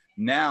word,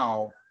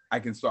 now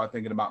I can start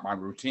thinking about my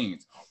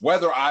routines.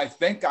 Whether I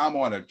think I'm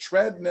on a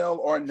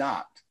treadmill or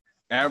not,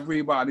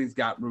 everybody's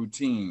got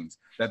routines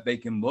that they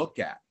can look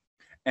at.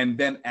 And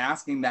then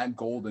asking that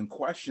golden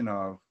question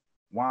of,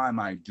 why am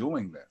I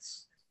doing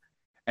this?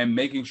 And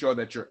making sure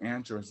that your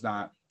answer is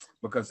not,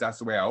 because that's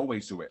the way I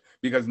always do it.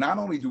 Because not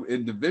only do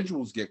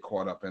individuals get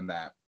caught up in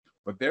that,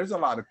 but there's a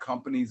lot of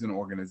companies and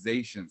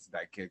organizations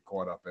that get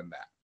caught up in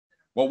that.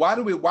 Well, why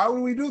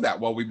would we do that?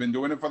 Well, we've been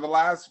doing it for the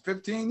last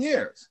 15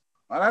 years.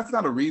 Well, that's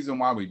not a reason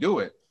why we do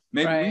it.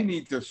 Maybe we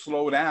need to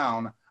slow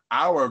down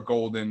our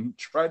golden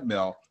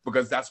treadmill,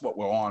 because that's what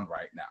we're on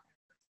right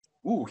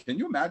now. Ooh, can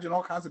you imagine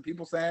all kinds of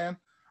people saying,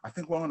 I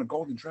think we're on a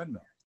golden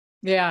treadmill.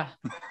 Yeah.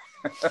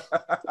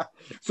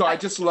 So I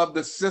just love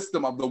the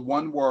system of the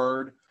one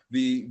word,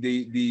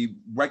 the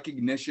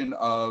recognition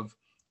of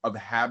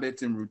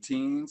habits and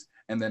routines,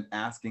 and then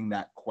asking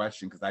that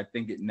question, because I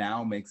think it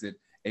now makes it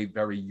a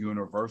very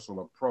universal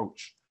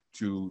approach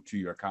to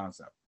your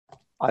concept.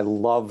 I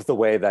love the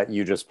way that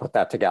you just put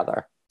that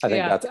together. I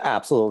think that's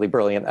absolutely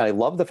brilliant. And I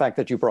love the fact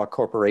that you brought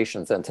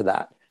corporations into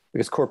that,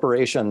 because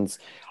corporations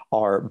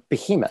are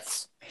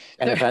behemoths.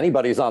 And if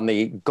anybody's on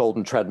the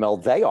golden treadmill,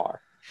 they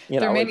are.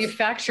 They're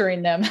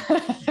manufacturing them.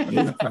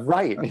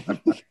 Right.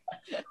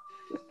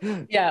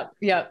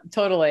 Yeah,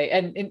 totally.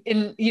 And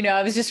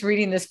I was just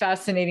reading this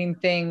fascinating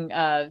thing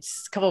a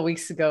couple of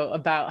weeks ago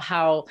about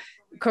how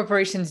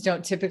corporations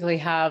don't typically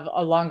have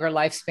a longer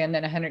lifespan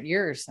than 100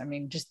 years. I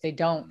mean, just they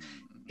don't.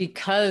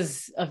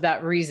 because of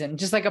that reason.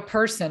 Just like a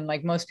person,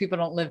 like most people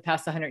don't live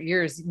past 100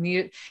 years.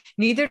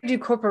 Neither do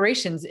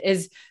corporations.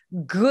 As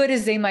good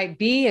as they might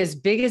be, as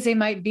big as they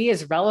might be,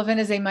 as relevant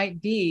as they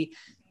might be,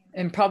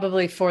 and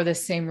probably for the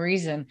same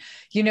reason.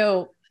 You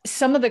know,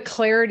 some of the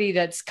clarity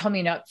that's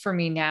coming up for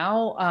me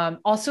now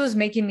also is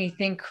making me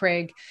think,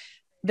 Craig,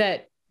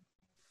 that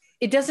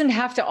it doesn't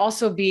have to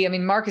also be, I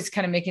mean, Mark is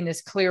kind of making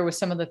this clear with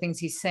some of the things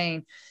he's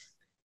saying.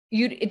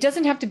 It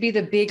doesn't have to be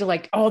the big,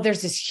 like, oh,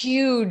 there's this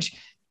huge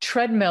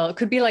treadmill. It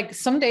could be like,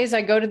 some days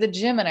I go to the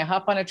gym and I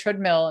hop on a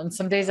treadmill, and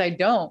some days I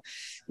don't.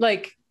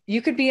 Like,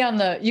 you could be on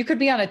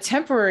a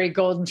temporary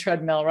golden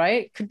treadmill,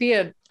 right? It could be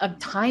a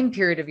time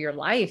period of your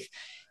life.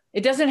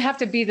 It doesn't have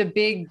to be the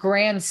big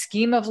grand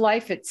scheme of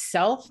life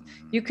itself.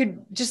 You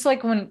could, just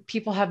like when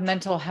people have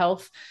mental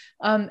health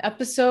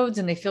episodes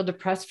and they feel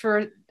depressed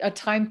for a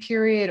time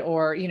period,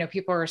 or, you know,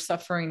 people are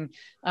suffering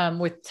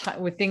with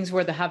things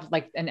where they have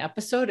like an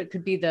episode, it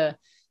could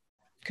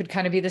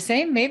kind of be the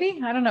same,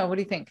 maybe. I don't know. What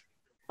do you think?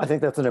 I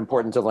think that's an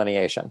important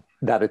delineation,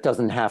 that it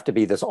doesn't have to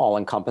be this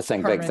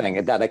all-encompassing big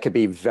thing, that it could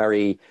be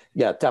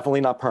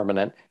definitely not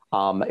permanent.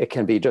 It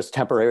can be just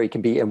temporary. It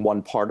can be in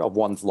one part of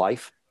one's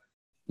life,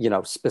 you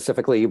know,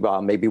 specifically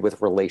maybe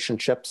with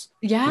relationships,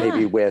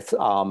 maybe with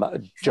job.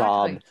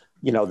 Exactly.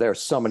 You know,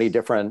 there's so many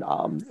different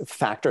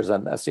factors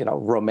in this, you know,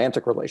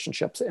 romantic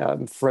relationships,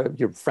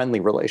 friendly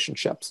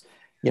relationships,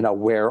 you know,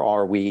 where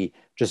are we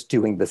just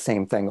doing the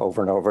same thing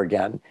over and over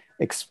again?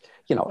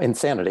 You know,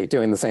 insanity,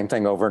 doing the same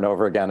thing over and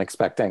over again,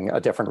 expecting a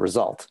different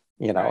result,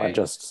 you know, and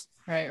just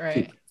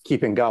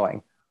keeping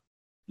going.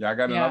 Yeah, I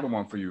got another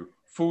one for you.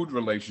 Food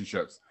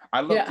relationships.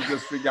 I love to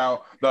just figure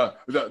out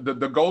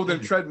the golden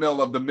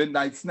treadmill of the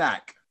midnight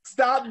snack.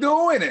 Stop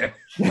doing it.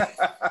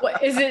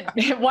 What is it?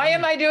 Why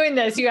am I doing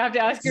this? You have to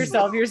ask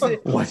yourself. You're sitting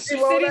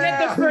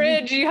at the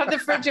fridge. You have the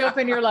fridge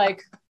open. You're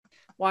like,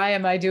 why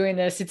am I doing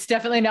this? It's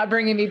definitely not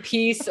bringing me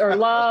peace or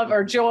love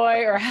or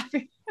joy or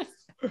happiness.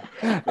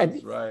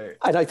 That's right.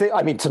 And I think,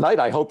 I mean, tonight,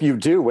 I hope you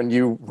do, when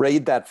you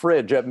raid that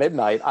fridge at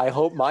midnight, I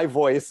hope my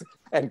voice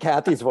and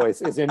Kathy's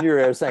voice is in your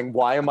ear saying,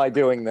 why am I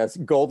doing this?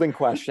 Golden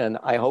question.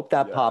 I hope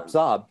that pops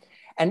up.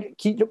 And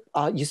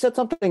you said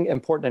something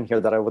important in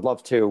here that I would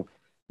love to,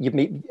 it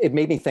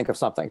made me think of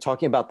something,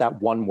 talking about that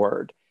one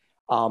word.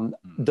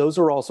 Those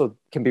are also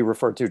can be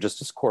referred to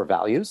just as core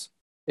values,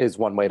 is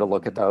one way to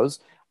look at those.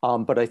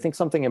 But I think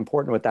something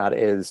important with that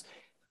is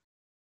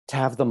to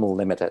have them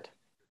limited.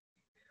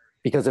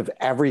 Because if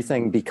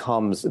everything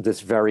becomes this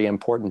very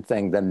important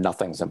thing, then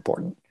nothing's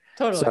important.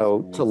 Totally.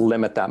 So to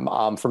limit them,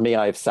 for me,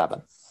 I have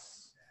 7.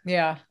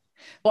 Yeah.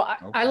 Well,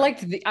 I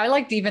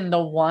liked even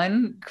the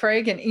one,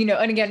 Craig, and, you know,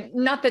 and again,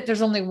 not that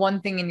there's only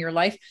one thing in your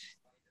life,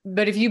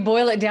 but if you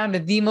boil it down to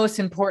the most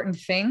important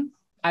thing,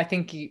 I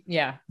think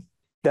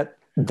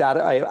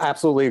that I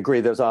absolutely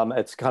agree. There's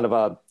it's kind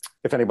of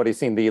if anybody's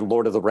seen the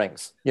Lord of the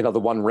Rings, you know, the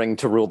one ring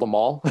to rule them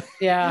all.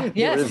 Yeah.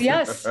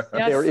 Yes.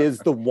 There is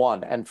the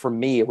one. And for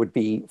me, it would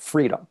be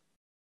freedom.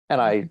 And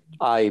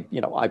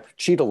I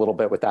cheat a little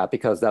bit with that,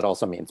 because that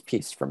also means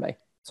peace for me.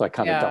 So I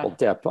kind of double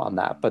dip on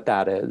that, but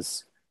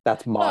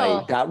that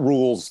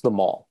rules them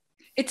all.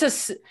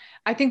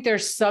 I think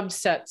there's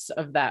subsets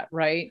of that,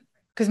 right?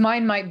 Because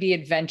mine might be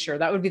adventure.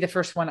 That would be the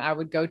first one I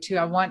would go to.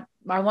 I want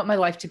my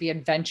life to be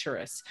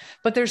adventurous,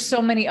 but there's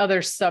so many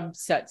other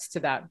subsets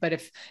to that. But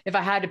if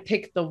I had to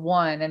pick the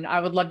one, and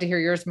I would love to hear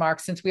yours, Mark,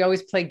 since we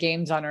always play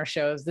games on our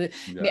shows.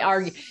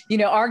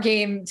 Our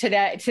game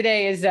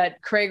today is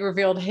that Craig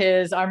revealed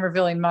his, I'm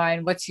revealing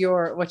mine. What's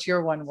your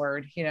one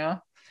word? You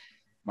know,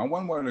 my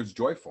one word is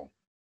joyful.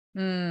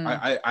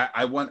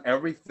 I want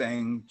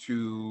everything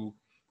to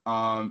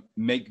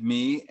make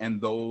me and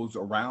those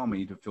around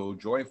me to feel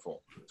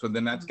joyful. So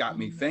then that's got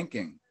me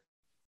thinking,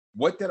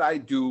 what did I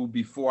do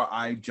before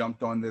I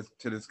jumped on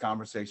this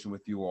conversation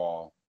with you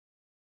all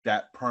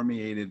that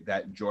permeated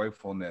that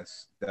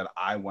joyfulness that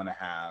I want to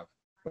have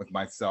with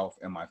myself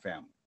and my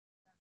family?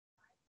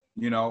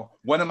 You know,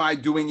 what am I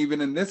doing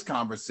even in this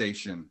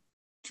conversation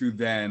to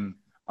then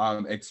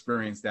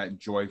experience that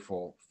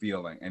joyful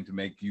feeling and to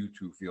make you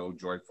two feel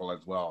joyful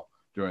as well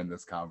during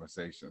this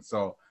conversation?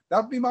 So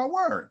that would be my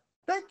word.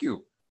 Thank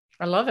you.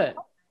 I love it.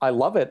 I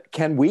love it.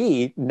 Can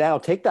we now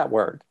take that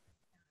word,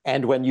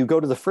 and when you go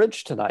to the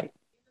fridge tonight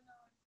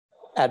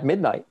at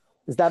midnight,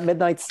 is that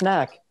midnight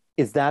snack,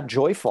 is that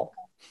joyful?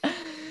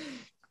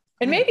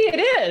 And maybe it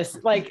is,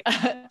 like,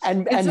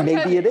 and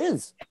maybe it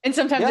is. And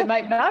sometimes it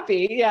might not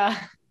be. Yeah.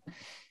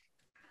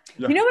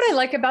 You know what I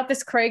like about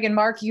this, Craig and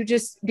Mark?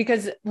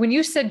 Because when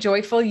you said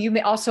joyful, you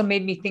also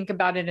made me think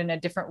about it in a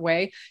different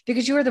way,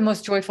 because you are the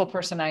most joyful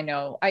person I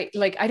know. I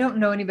don't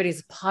know anybody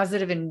as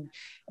positive and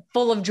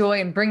full of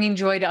joy and bringing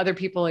joy to other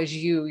people as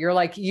you.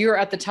 You're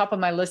at the top of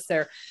my list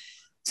there.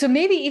 So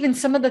maybe even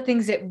some of the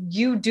things that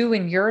you do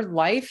in your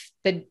life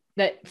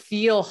that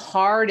feel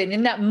hard, and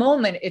in that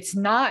moment, it's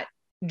not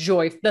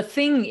joy. The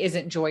thing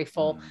isn't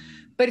joyful.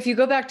 But if you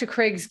go back to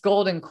Craig's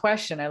golden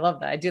question, I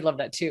love that. I do love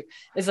that too.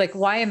 It's like,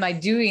 why am I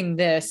doing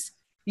this?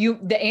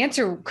 The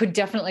answer could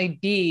definitely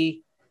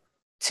be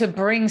to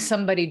bring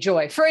somebody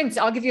joy. For instance,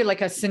 I'll give you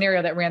like a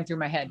scenario that ran through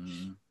my head.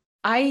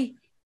 I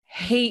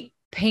hate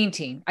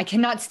painting. I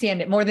cannot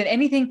stand it more than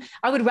anything.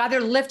 I would rather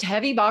lift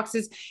heavy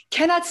boxes,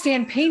 cannot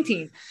stand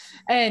painting.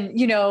 And,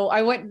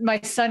 my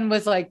son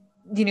was like,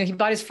 he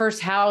bought his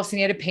first house and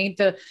he had to paint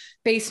the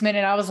basement.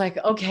 And I was like,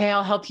 okay,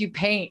 I'll help you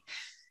paint.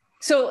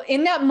 So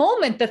in that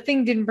moment, the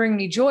thing didn't bring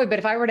me joy. But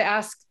if I were to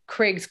ask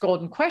Craig's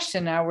golden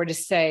question, I were to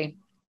say,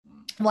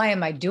 why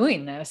am I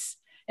doing this?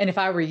 And if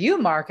I were you,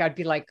 Mark, I'd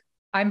be like,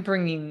 I'm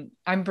bringing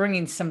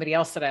somebody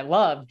else that I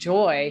love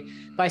joy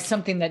by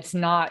something that's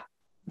not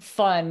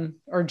fun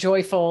or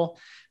joyful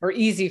or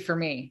easy for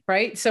me.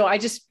 Right. So I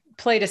just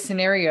played a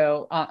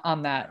scenario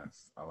on that.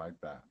 Yes, I like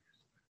that.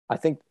 I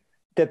think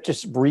that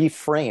just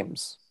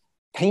reframes.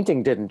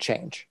 Painting didn't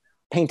change.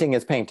 Painting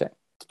is painting.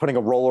 It's putting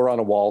a roller on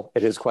a wall.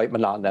 It is quite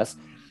monotonous,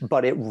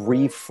 but it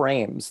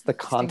reframes the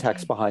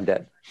context behind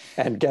it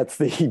and gets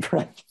the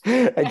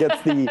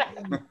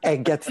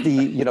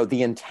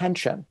the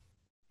intention.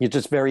 You're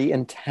just very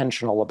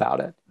intentional about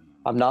it.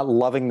 I'm not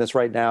loving this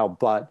right now,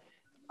 but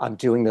I'm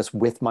doing this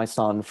with my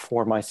son,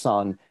 for my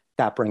son.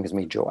 That brings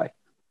me joy.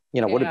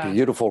 What a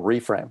beautiful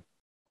reframe.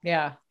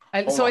 Yeah.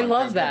 I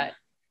love that.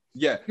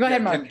 Yeah. Go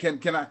ahead, Mark.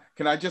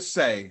 Can I just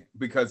say,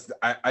 because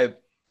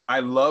I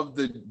love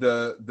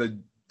the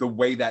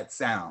way that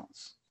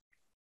sounds.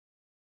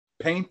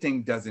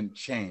 Painting doesn't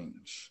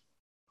change,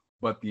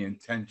 but the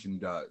intention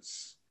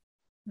does.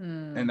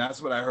 And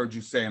that's what I heard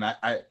you say. And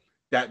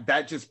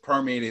that just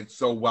permeated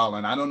so well.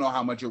 And I don't know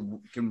how much it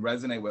can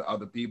resonate with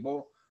other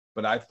people,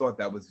 but I thought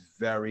that was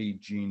very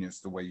genius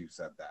the way you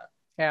said that.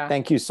 Yeah.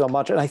 Thank you so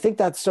much. And I think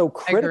that's so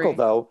critical,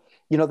 though.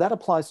 That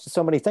applies to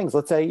so many things.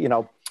 Let's say,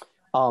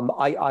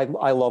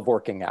 I love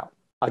working out.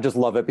 I just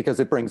love it because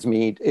it brings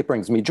me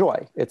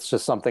joy. It's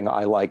just something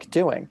I like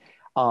doing.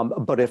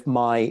 But if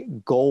my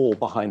goal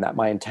behind that,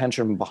 my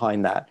intention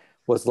behind that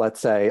was, let's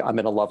say I'm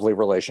in a lovely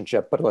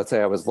relationship, but let's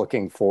say I was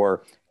looking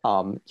for,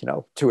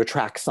 to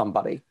attract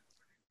somebody,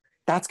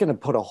 that's going to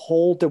put a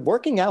whole,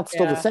 working out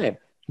still the same.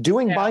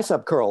 Doing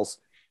bicep curls,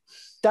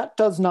 that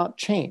does not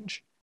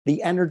change.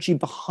 The energy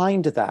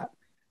behind that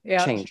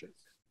changes.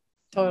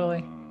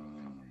 Totally.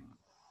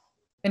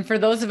 And for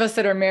those of us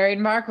that are married,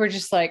 Mark, we're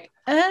just like,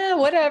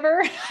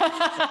 whatever.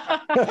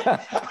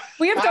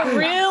 We have to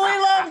really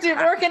love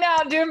working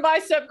out, doing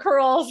bicep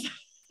curls.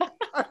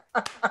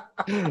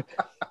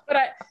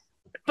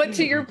 But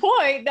to your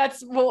point,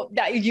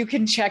 that you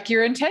can check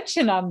your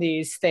intention on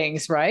these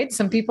things, right?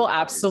 Some people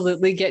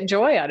absolutely get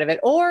joy out of it,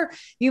 or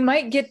you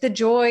might get the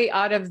joy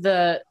out of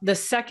the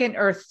second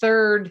or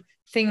third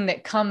thing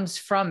that comes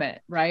from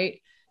it,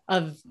 right?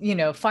 Of,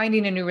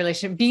 finding a new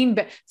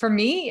relationship, for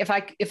me, if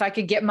I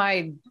could get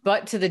my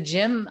butt to the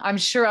gym, I'm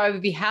sure I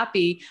would be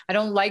happy. I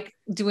don't like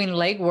doing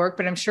leg work,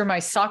 but I'm sure my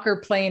soccer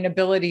playing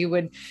ability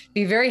would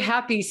be very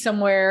happy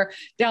somewhere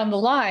down the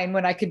line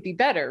when I could be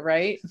better.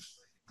 Right.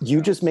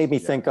 You just made me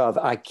think of,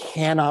 I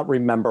cannot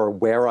remember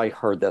where I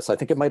heard this. I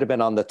think it might've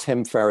been on the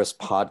Tim Ferriss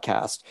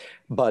podcast,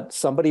 but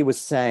somebody was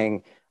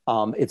saying,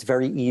 it's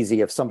very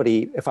easy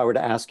if I were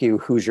to ask you,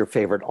 who's your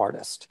favorite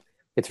artist?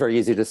 It's very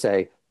easy to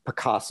say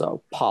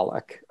Picasso,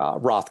 Pollock,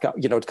 Rothko,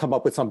 to come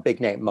up with some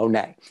big name,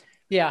 Monet.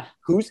 Yeah.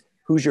 Who's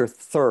your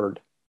third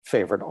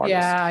favorite artist?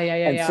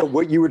 Yeah. So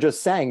what you were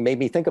just saying made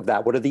me think of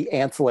that. What are the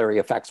ancillary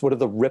effects? What are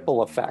the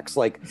ripple effects?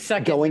 Like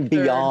going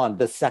beyond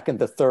the second,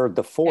 the third,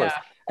 the fourth.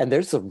 Yeah. And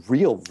there's a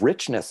real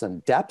richness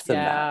and depth in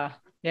that.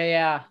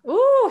 Yeah.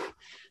 Ooh,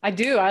 I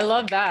do. I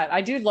love that.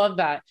 I do love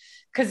that.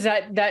 Because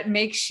that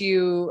makes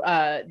you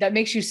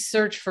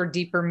search for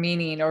deeper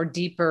meaning or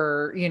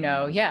deeper,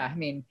 I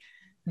mean,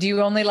 do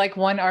you only like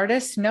one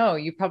artist? No,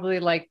 you probably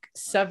like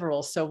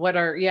several. So what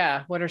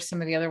are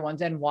some of the other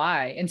ones and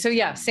why? And so,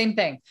 same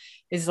thing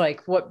is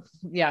like, what?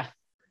 Yeah.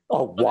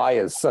 Oh, why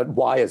is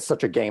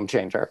such a game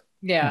changer?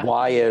 Yeah.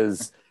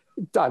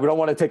 I don't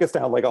want to take us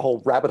down like a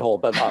whole rabbit hole,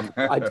 but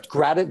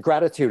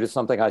gratitude is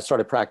something I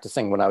started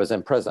practicing when I was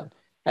in prison.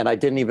 And I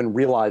didn't even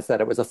realize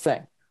that it was a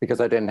thing because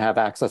I didn't have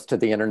access to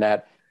the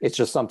internet. It's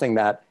just something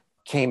that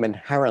came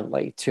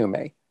inherently to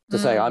me to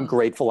say, I'm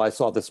grateful I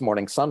saw this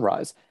morning's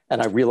sunrise.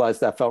 And I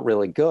realized that felt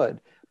really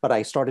good, but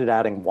I started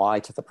adding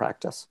why to the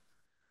practice.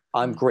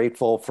 I'm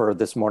grateful for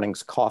this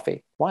morning's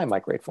coffee. Why am I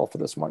grateful for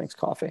this morning's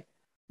coffee?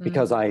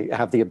 Because I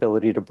have the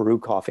ability to brew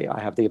coffee.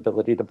 I have the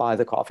ability to buy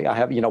the coffee. I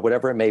have,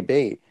 whatever it may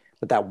be,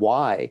 but that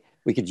why,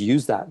 we could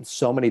use that in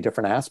so many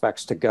different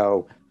aspects to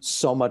go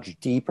so much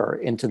deeper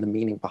into the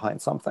meaning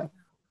behind something.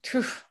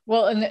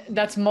 Well, and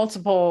that's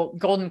multiple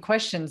golden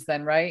questions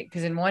then, right?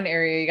 Because in one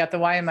area, you got the,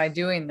 why am I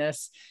doing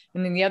this?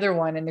 And then the other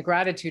one in the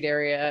gratitude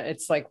area,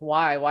 it's like,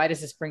 why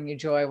does this bring you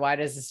joy? Why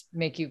does this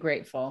make you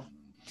grateful?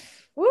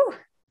 Woo.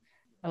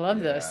 I love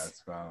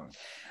this.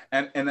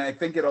 And I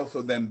think it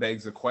also then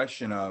begs the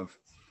question of,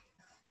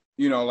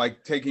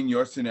 like taking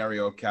your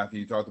scenario, Kathy,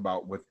 you talked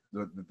about with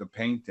the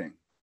painting.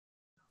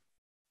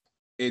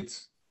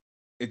 It's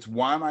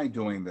why am I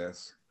doing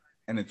this?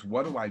 And it's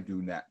what do I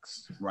do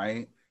next,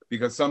 right?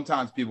 Because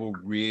sometimes people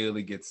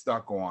really get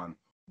stuck on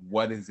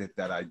what is it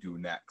that I do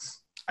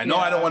next. I know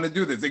I don't want to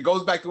do this. It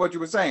goes back to what you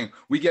were saying.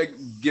 We get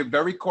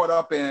very caught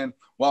up in,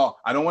 well,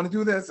 I don't want to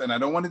do this, and I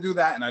don't want to do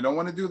that, and I don't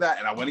want to do that,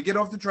 and I want to get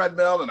off the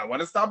treadmill, and I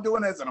want to stop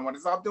doing this, and I want to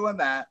stop doing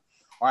that.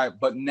 All right,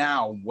 but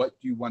now what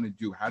do you want to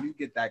do? How do you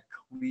get that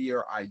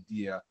clear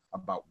idea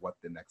about what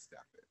the next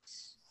step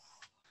is?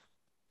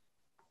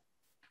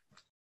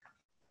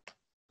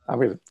 I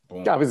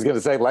was going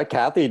to say, let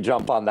Kathy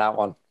jump on that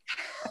one.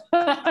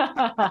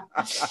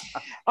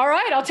 All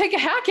right, I'll take a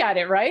hack at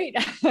it, right?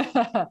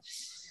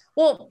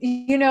 Well,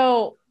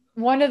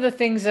 one of the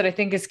things that I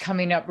think is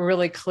coming up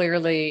really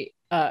clearly,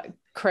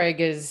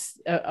 Craig, is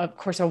of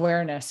course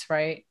awareness,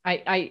 right?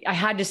 I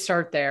had to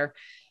start there,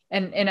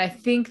 and I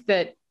think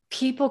that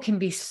people can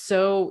be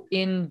so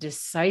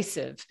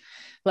indecisive.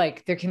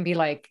 Like they can be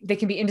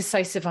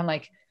indecisive on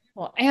like,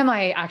 well, am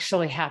I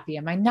actually happy?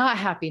 Am I not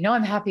happy? No,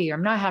 I'm happy, or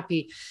I'm not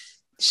happy.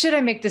 Should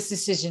I make this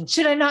decision?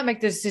 Should I not make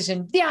this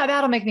decision? Yeah,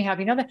 that'll make me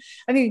happy. No,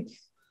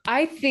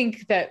 I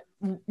think that,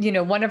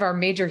 one of our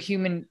major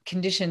human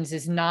conditions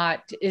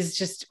is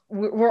just,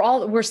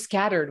 we're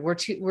scattered.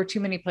 We're too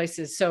many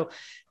places. So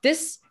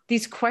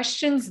these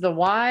questions, the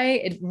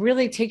why, it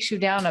really takes you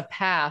down a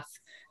path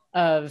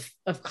of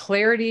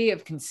clarity,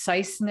 of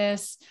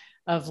conciseness,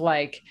 of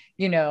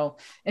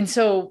and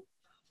so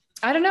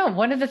I don't know.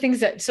 One of the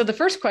things so the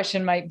first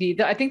question might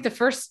be I think the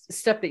first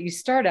step that you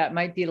start at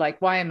might be like,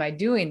 why am I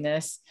doing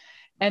this?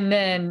 And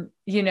then,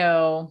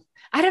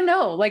 I don't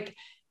know, like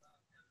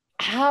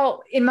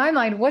how, in my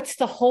mind, what's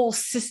the whole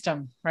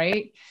system,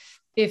 right?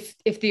 If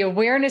the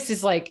awareness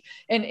is like,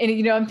 and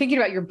I'm thinking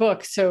about your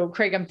book. So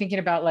Craig, I'm thinking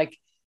about like,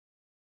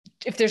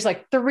 if there's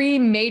like 3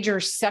 major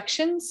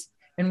sections,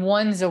 and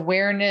one's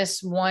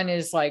awareness, one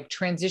is like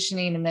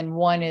transitioning, and then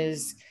one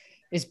is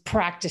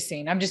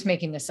practicing. I'm just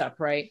making this up,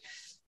 right?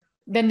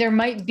 Then there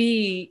might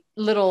be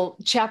little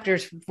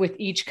chapters with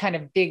each kind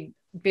of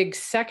big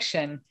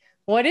section.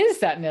 What is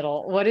that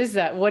middle? What is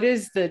that? What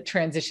is the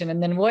transition?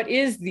 And then what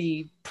is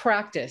the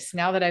practice?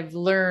 Now that I've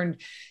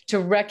learned to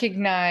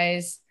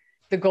recognize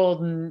the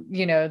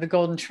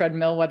golden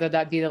treadmill, whether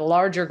that be the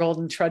larger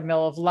golden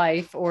treadmill of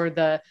life or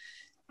the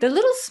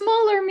little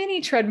smaller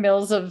mini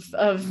treadmills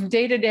of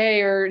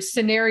day-to-day or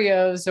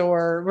scenarios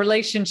or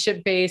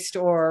relationship-based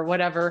or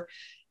whatever,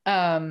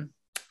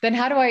 then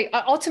how do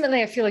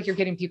ultimately, I feel like you're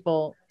getting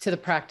people to the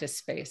practice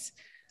space.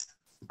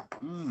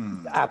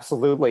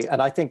 Absolutely.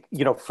 And I think,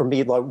 for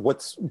me, like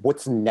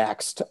what's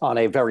next on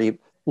a very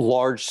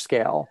large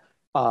scale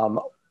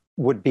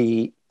would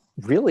be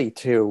really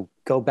to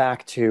go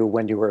back to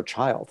when you were a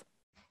child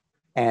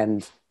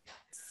and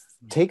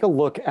take a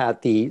look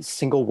at the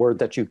single word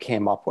that you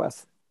came up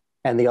with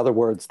and the other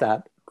words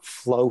that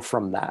flow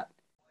from that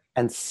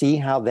and see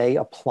how they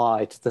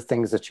apply to the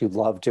things that you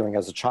loved doing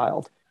as a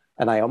child.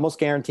 And I almost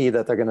guarantee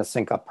that they're going to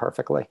sync up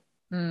perfectly.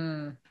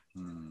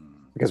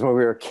 Because when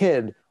we were a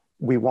kid,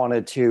 we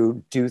wanted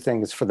to do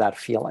things for that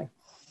feeling.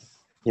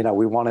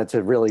 We wanted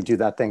to really do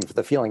that thing for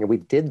the feeling, and we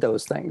did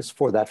those things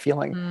for that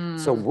feeling.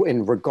 So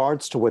in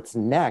regards to what's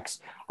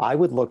next, I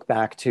would look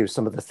back to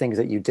some of the things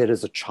that you did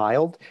as a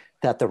child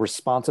that the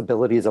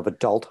responsibilities of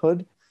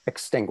adulthood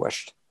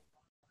extinguished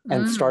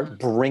and start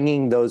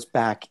bringing those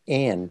back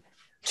in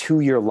to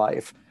your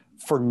life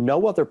for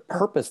no other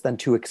purpose than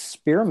to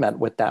experiment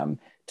with them,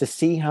 to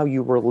see how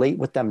you relate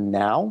with them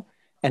now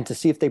and to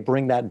see if they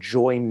bring that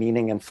joy,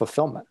 meaning, and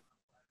fulfillment.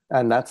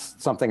 And that's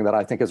something that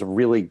I think is a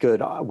really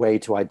good way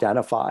to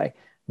identify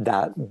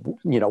that,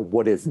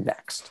 what is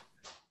next.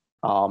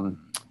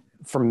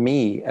 For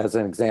me, as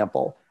an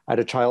example, I had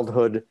a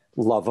childhood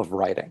love of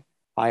writing.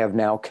 I have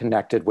now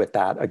connected with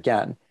that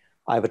again.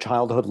 I have a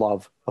childhood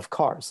love of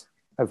cars.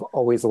 I've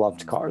always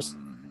loved cars.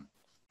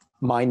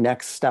 My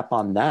next step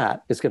on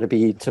that is going to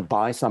be to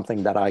buy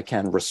something that I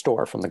can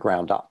restore from the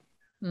ground up.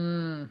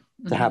 To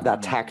have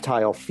that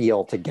tactile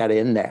feel, to get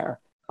in there.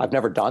 I've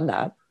never done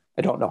that.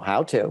 I don't know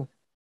how to,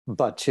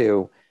 but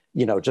to,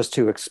 just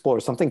to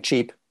explore something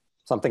cheap,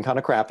 something kind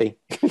of crappy.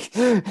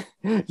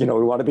 We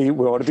want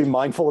to be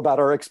mindful about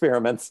our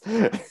experiments,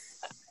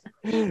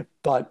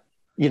 but,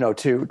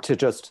 to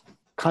just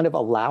kind of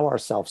allow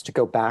ourselves to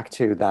go back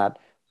to that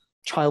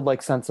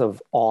childlike sense of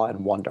awe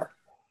and wonder.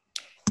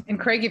 And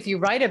Craig, if you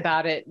write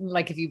about it,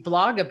 like if you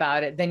blog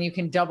about it, then you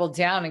can double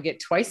down and get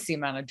twice the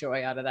amount of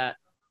joy out of that.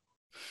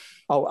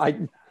 Oh,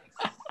 I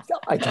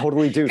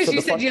totally do. Because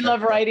you said you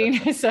love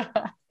writing. So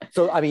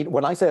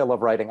when I say I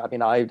love writing,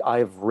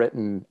 I've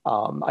written,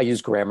 I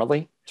use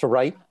Grammarly to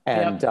write,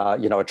 and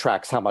it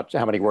tracks how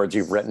many words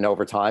you've written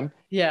over time.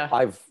 Yeah.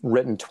 I've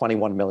written 20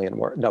 million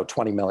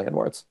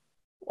words,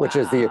 which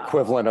is the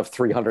equivalent of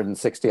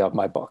 360 of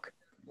my book.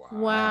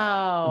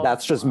 Wow.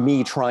 That's just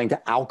me trying to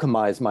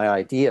alchemize my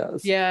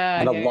ideas. Yeah.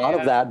 And a lot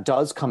of that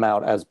does come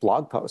out as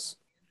blog posts.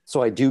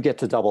 So I do get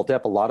to double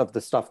dip. A lot of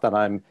the stuff that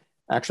I'm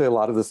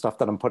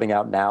putting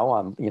out now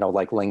on,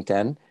 like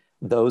LinkedIn,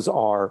 those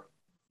are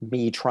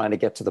me trying to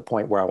get to the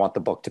point where I want the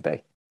book to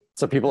be.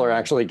 So people are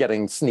actually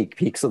getting sneak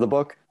peeks of the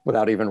book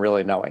without even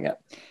really knowing it.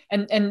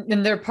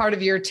 And they're part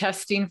of your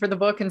testing for the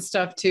book and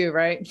stuff too,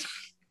 right?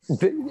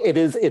 It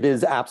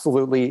is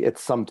absolutely,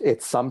 it's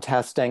some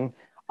testing.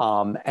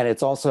 And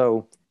it's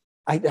also,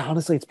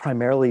 honestly, it's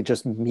primarily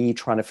just me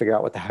trying to figure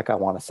out what the heck I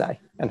want to say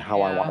and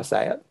how I want to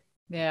say it.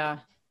 Yeah.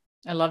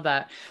 I love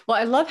that. Well,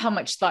 I love how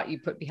much thought you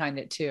put behind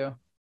it too.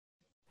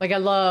 Like I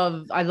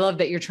love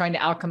that you're trying to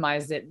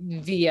alchemize it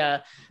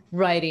via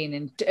writing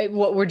and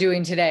what we're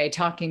doing today,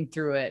 talking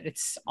through it.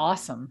 It's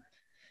awesome.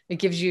 It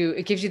gives you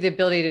the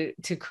ability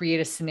to create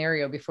a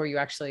scenario before you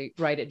actually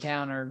write it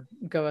down or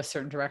go a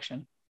certain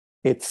direction.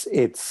 It's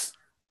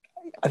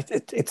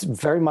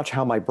very much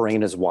how my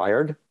brain is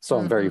wired. So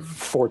I'm very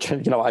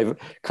fortunate, I've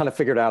kind of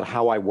figured out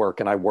how I work,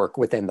 and I work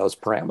within those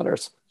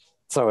parameters.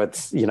 So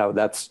it's,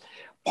 that's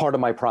part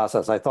of my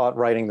process. I thought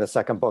writing the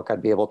second book,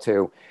 I'd be able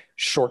to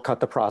shortcut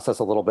the process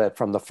a little bit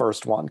from the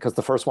first one, because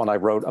the first one I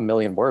wrote 1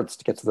 million words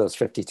to get to those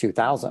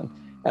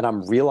 52,000. And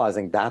I'm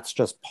realizing that's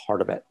just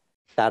part of it.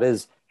 That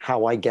is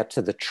how I get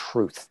to the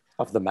truth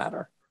of the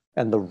matter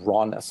and the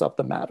rawness of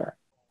the matter,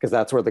 because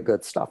that's where the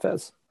good stuff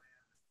is.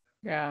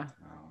 Yeah.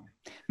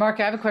 Mark,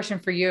 I have a question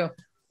for you.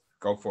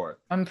 Go for it.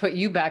 I'm gonna put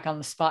you back on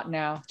the spot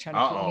now. Trying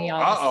to put me on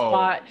the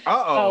spot.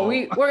 Oh,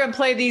 we're gonna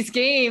play these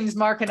games,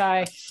 Mark and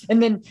I, and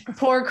then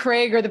poor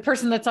Craig or the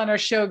person that's on our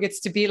show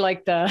gets to be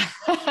like the.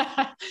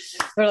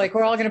 They're like,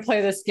 we're all gonna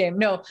play this game.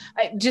 No,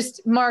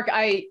 Mark,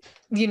 I'm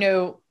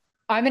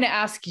gonna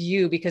ask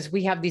you, because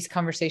we have these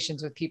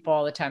conversations with people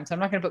all the time. So I'm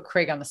not gonna put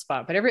Craig on the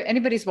spot, but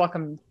anybody's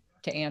welcome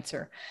to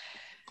answer.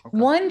 Okay.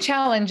 One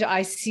challenge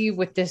I see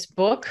with this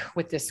book,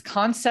 with this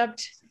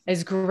concept,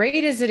 as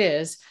great as it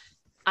is,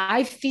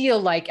 I feel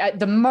like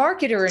the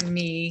marketer in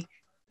me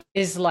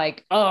is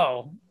like,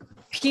 oh,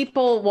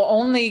 people will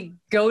only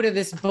go to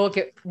this book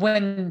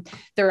when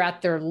they're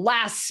at their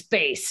last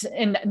space,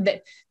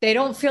 and they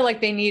don't feel like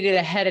they need it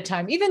ahead of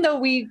time, even though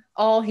we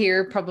all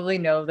here probably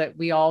know that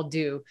we all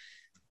do.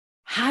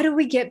 How do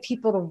we get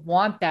people to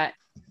want that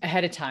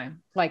ahead of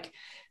time? Like,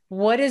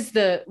 what's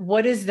the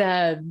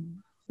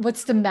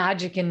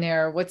magic in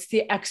there? What's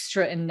the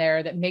extra in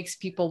there that makes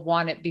people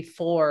want it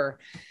before?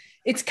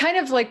 It's kind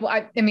of like,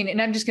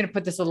 and I'm just going to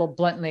put this a little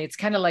bluntly. It's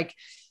kind of like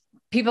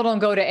people don't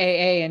go to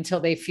AA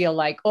until they feel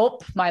like, oh,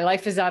 my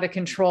life is out of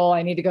control.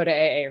 I need to go to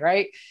AA.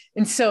 Right.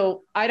 And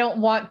so I don't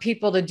want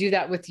people to do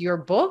that with your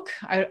book.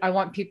 I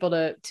want people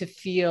to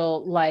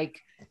feel like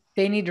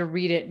they need to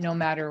read it no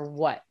matter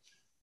what.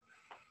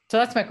 So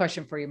that's my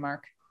question for you,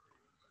 Mark.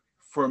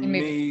 For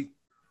me,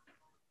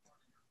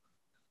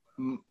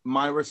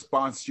 my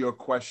response to your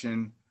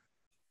question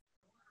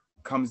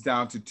comes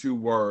down to two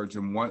words,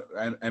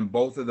 and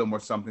both of them were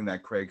something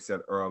that Craig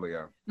said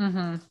earlier.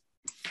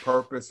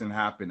 Purpose and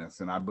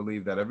happiness. And I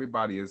believe that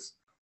everybody is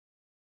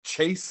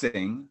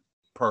chasing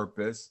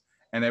purpose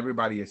and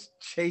everybody is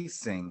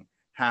chasing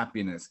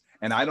happiness.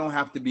 And I don't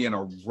have to be in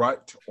a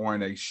rut or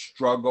in a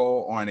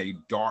struggle or in a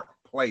dark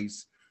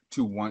place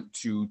to want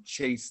to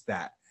chase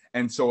that.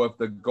 And so if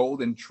the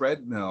golden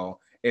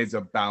treadmill is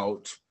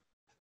about,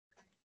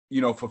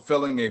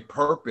 fulfilling a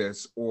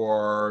purpose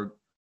or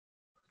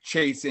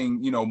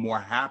chasing, more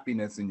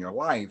happiness in your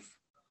life,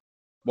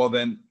 well,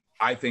 then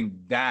I think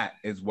that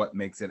is what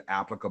makes it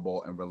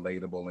applicable and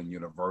relatable and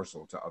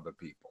universal to other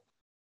people.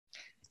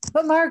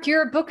 But Mark,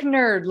 you're a book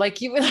nerd. Like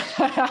you, if you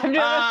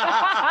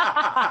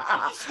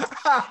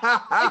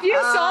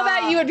saw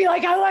that, you would be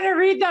like, I want to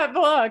read that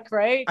book,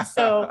 right?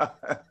 So,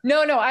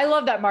 no, I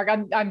love that, Mark.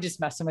 I'm just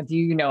messing with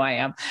you. I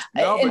am.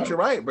 No, but you're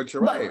right.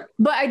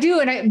 But I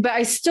do, but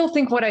I still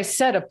think what I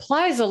said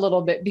applies a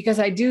little bit, because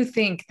I do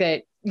think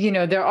that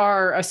there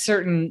are a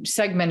certain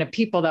segment of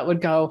people that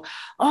would go,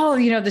 oh,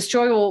 this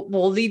joy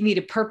will lead me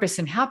to purpose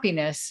and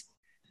happiness.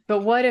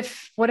 But what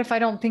if I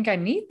don't think I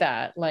need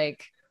that?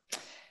 Like.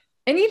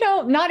 And,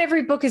 not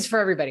every book is for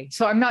everybody.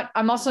 So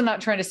I'm also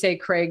not trying to say,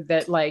 Craig,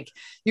 that like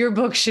your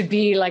book should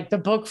be like the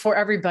book for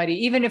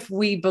everybody, even if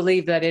we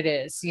believe that it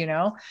is,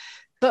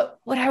 but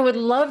what I would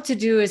love to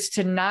do is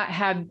to not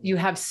have you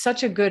have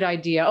such a good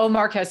idea. Oh,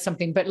 Mark has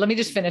something, but let me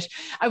just finish.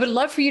 I would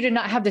love for you to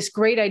not have this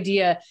great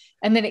idea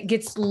and then it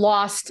gets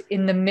lost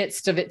in the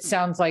midst of it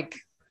sounds like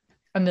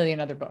a million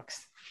other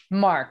books.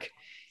 Mark,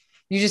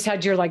 you just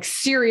had your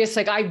serious,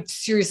 I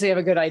seriously have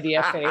a good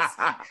idea face.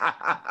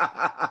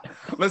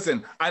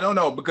 Listen, I don't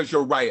know, because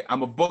you're right.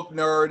 I'm a book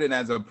nerd, and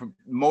as a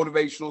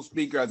motivational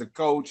speaker, as a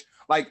coach,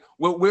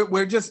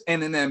 we're just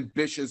in an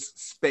ambitious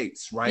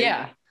space,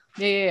 right?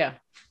 Yeah.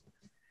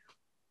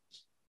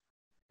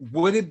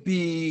 Would it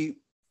be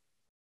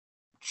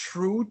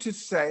true to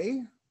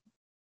say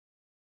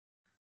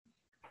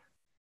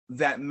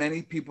that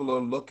many people are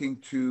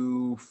looking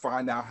to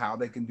find out how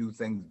they can do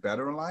things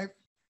better in life?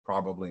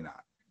 Probably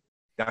not.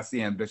 That's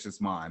the ambitious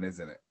mind,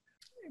 isn't it?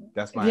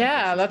 That's my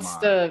that's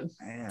mind.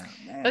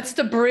 That's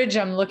the bridge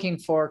I'm looking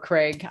for,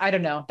 Craig. I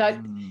don't know that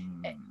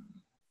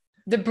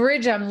the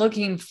bridge I'm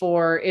looking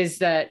for is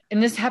that,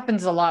 and this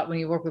happens a lot when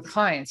you work with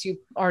clients. You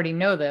already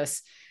know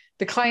this.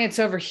 The client's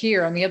over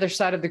here on the other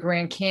side of the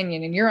Grand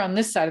Canyon, and you're on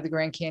this side of the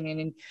Grand Canyon,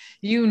 and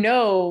you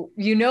know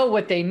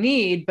what they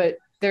need, but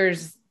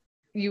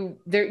you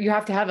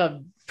have to have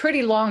a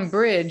pretty long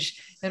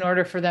bridge in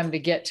order for them to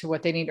get to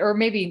what they need. Or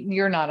maybe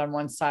you're not on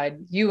one side,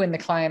 you and the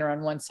client are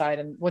on one side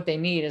and what they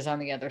need is on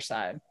the other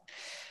side.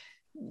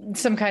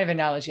 some kind of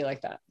analogy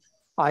like that.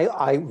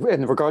 I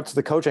in regards to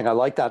the coaching, I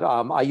like that.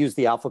 I use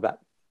the alphabet.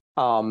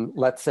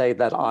 Let's say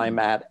that I'm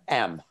at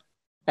M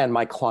and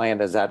my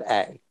client is at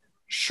A.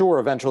 Sure,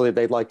 eventually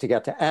they'd like to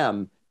get to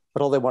M,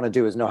 but all they want to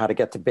do is know how to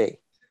get to B.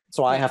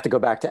 So I have to go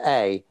back to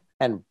A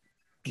and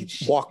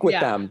walk with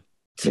them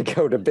to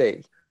go to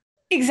B.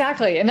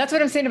 Exactly. And that's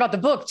what I'm saying about the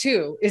book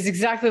too, is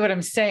exactly what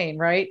I'm saying,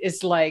 right?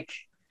 It's like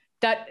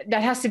that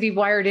has to be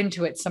wired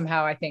into it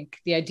somehow, I think.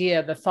 The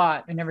idea, the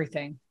thought and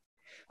everything.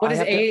 What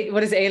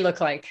does A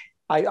look like?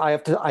 I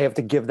have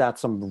to give that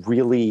some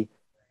really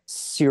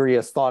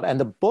serious thought. And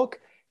the book,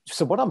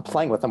 so what I'm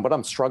playing with and what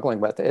I'm struggling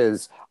with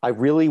is I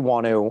really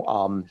want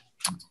to,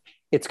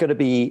 it's going to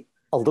be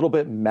a little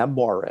bit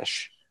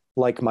memoirish,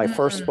 like my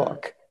first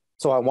book.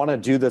 So I want to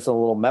do this in a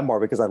little memoir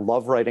because I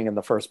love writing in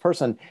the first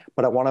person,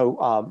 but I want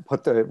to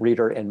put the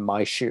reader in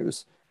my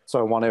shoes. So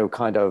I want to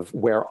kind of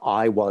where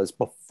I was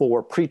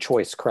before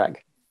pre-choice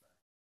Craig,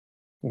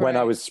 when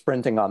I was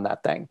sprinting on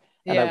that thing.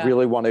 And I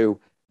really want to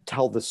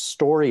tell the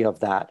story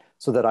of that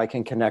so that I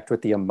can connect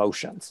with the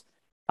emotions.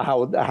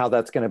 How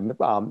that's going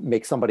to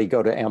make somebody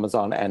go to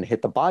Amazon and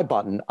hit the buy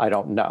button, I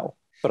don't know.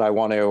 But I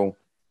want to,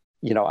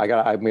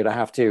 I'm going to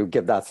have to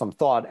give that some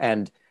thought.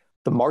 And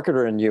the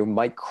marketer in you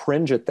might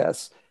cringe at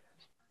this.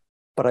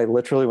 But I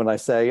literally, when I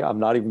say, I'm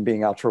not even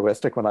being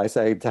altruistic, when I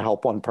say to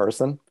help one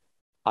person,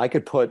 I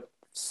could put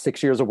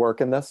 6 years of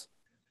work in this.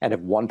 And if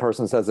one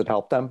person says it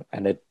helped them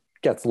and it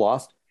gets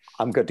lost,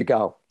 I'm good to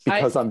go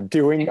because I'm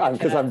doing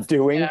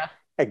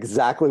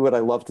exactly what I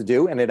love to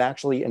do. And it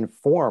actually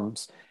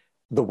informs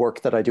the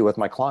work that I do with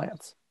my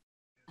clients.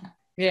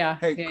 Yeah.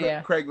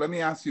 Hey, Craig, let me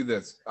ask you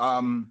this.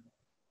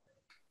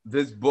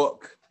 This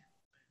book,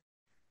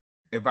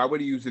 if I were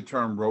to use the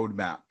term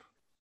roadmap,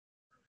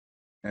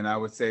 and I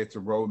would say it's a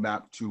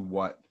roadmap to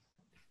what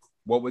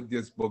would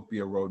this book be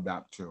a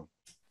roadmap to?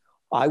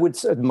 I would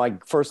say my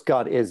first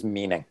gut is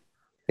meaning.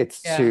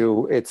 It's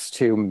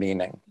to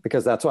meaning,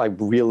 because that's what I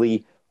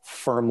really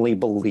firmly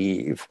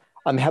believe.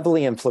 I'm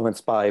heavily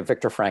influenced by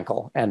Viktor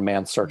Frankl and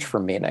Man's Search for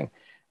Meaning.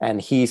 And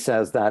he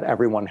says that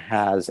everyone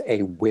has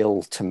a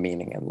will to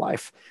meaning in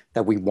life,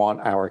 that we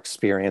want our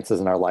experiences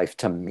in our life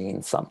to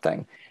mean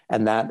something.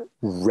 And that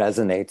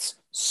resonates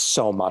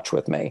so much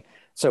with me.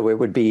 So it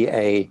would be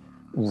a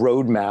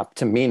roadmap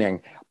to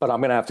meaning, but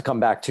I'm going to have to come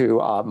back to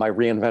my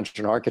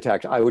reinvention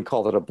architect. I would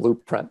call it a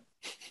blueprint.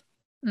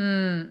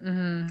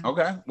 Mm-hmm.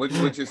 Okay,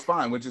 which is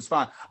fine.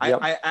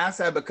 I ask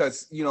that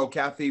because,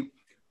 Kathy,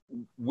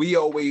 we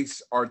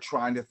always are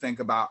trying to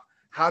think about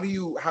how do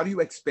you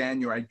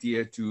expand your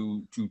idea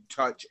to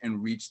touch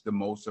and reach the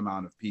most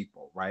amount of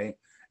people, right?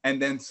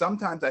 And then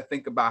sometimes I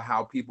think about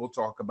how people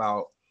talk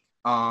about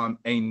a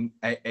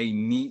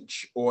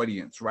niche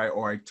audience, right,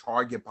 or a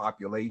target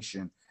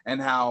population,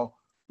 and how,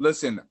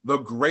 listen, the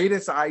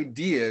greatest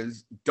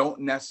ideas don't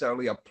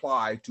necessarily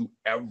apply to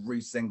every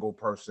single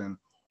person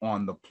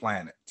on the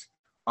planet.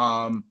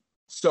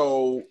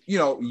 So,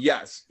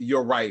 yes,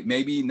 you're right.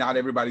 Maybe not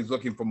everybody's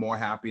looking for more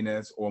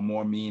happiness or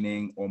more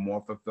meaning or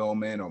more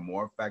fulfillment or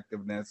more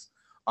effectiveness.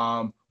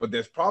 But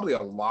there's probably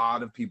a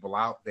lot of people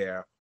out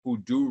there who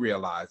do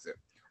realize it.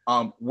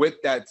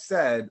 With that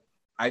said,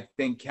 I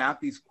think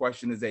Kathy's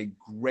question is a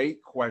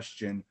great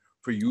question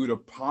for you to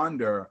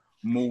ponder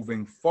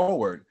moving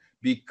forward,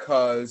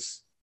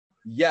 because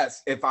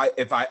yes, if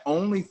I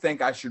only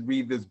think I should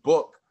read this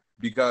book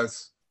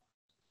because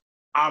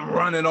I'm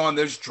running on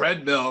this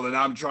treadmill and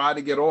I'm trying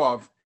to get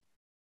off,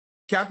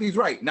 Kathy's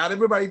right. Not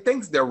everybody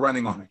thinks they're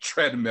running on a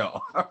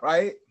treadmill,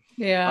 right?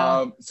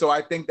 Yeah. So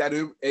I think that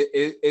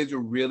it is a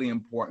really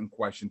important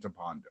question to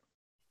ponder.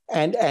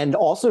 And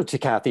also to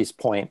Kathy's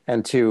point,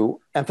 and to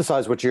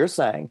emphasize what you're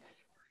saying,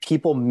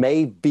 people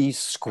may be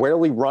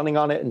squarely running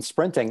on it and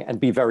sprinting and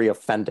be very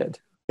offended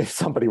if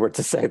somebody were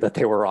to say that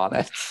they were on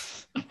it.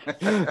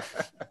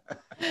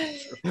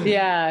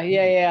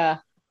 Yeah.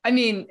 I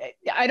mean,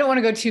 I don't want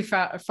to go too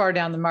far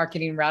down the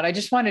marketing route. I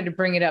just wanted to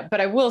bring it up, but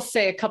I will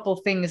say a couple of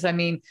things. I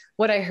mean,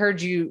 what I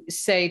heard you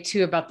say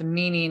too about the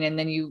meaning, and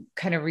then you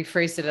kind of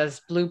rephrased it as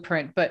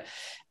blueprint, but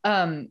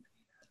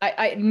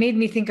it made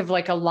me think of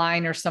like a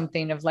line or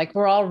something of like,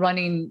 we're all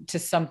running to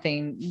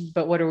something,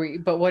 but what are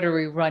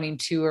we running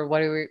to, or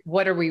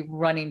what are we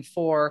running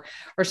for,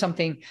 or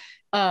something.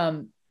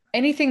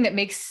 Anything that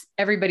makes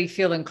everybody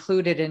feel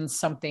included in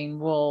something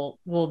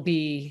will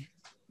be,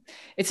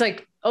 it's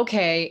like,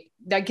 okay,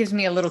 that gives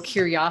me a little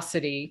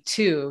curiosity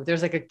too.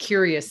 There's like a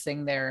curious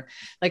thing there.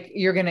 Like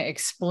you're going to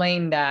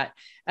explain that,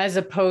 as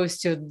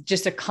opposed to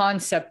just a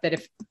concept that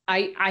if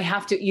I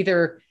have to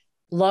either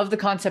love the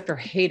concept or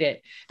hate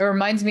it. It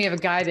reminds me of a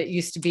guy that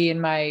used to be in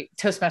my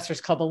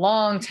Toastmasters club a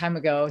long time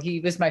ago.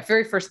 He was my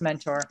very first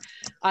mentor.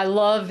 I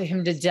love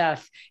him to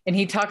death. And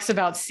he talks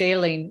about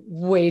sailing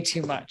way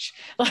too much.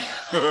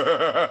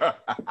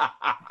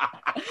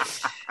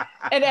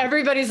 And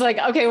everybody's like,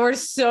 okay, we're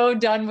so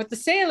done with the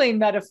sailing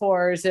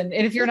metaphors. And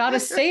if you're not a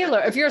sailor,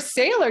 if you're a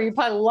sailor, you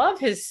probably love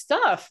his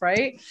stuff,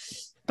 right?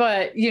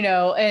 But,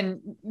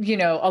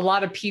 a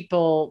lot of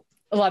people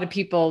a lot of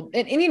people,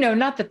 and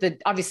not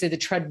that obviously the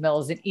treadmill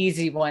is an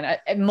easy one.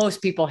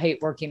 Most people hate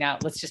working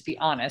out. Let's just be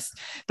honest.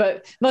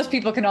 But most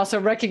people can also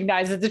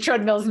recognize that the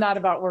treadmill is not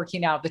about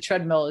working out. The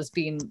treadmill is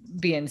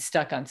being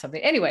stuck on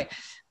something. Anyway,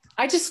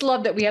 I just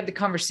love that we had the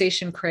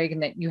conversation, Craig,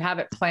 and that you have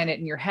it planted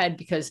in your head,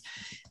 because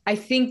I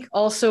think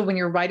also when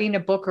you're writing a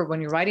book or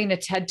when you're writing a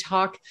TED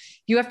Talk,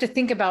 you have to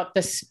think about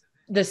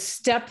the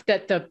step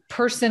that the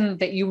person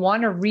that you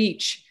want to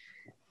reach,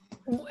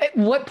 at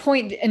what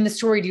point in the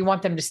story do you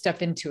want them to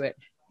step into it?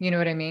 You know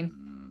what I mean?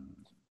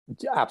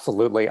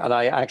 Absolutely. And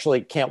I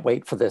actually can't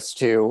wait for this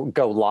to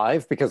go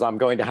live, because I'm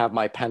going to have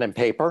my pen and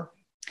paper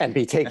and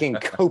be taking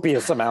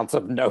copious amounts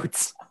of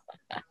notes.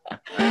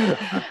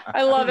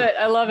 I love it.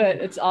 I love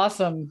it. It's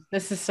awesome.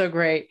 This is so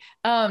great.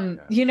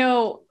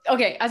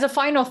 Okay. As a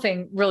final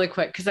thing, really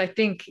quick, because I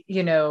think,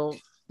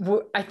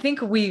 I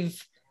think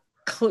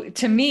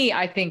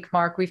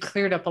Mark, we've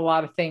cleared up a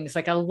lot of things.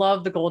 Like, I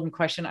love the golden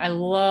question. I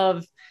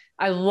love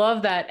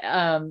that.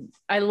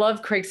 I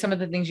love, Craig, some of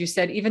the things you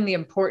said, even the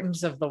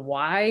importance of the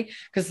why,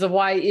 because the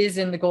why is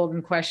in the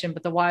golden question,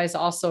 but the why is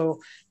also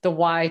the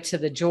why to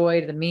the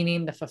joy, the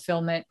meaning, the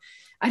fulfillment.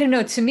 I don't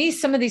know. To me,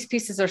 some of these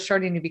pieces are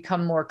starting to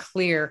become more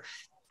clear.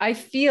 I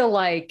feel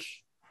like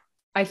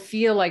we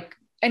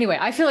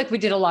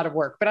did a lot of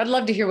work, but I'd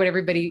love to hear what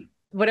everybody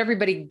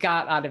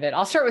got out of it.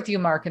 I'll start with you,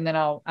 Mark, and then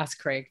I'll ask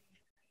Craig.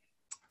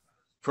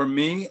 For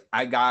me,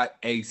 I got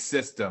a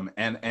system,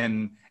 and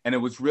it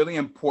was really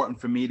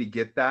important for me to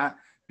get that,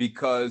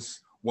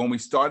 because when we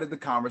started the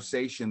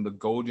conversation, the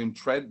golden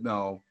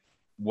treadmill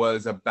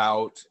was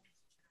about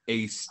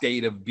a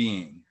state of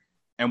being.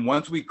 And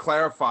once we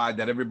clarified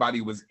that everybody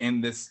was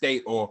in this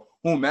state, or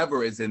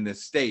whomever is in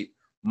this state,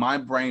 my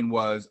brain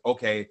was,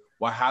 okay,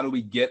 well, how do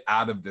we get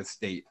out of this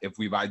state if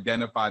we've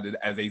identified it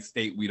as a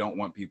state we don't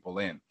want people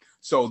in?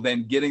 So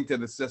then getting to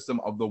the system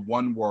of the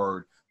one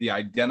word, the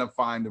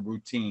identifying the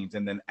routines,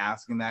 and then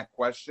asking that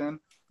question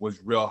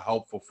was real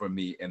helpful for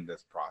me in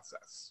this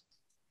process.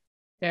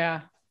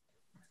 Yeah,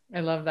 I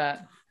love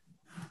that.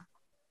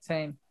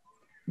 Same.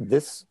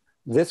 This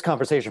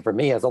conversation for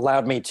me has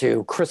allowed me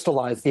to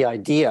crystallize the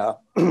idea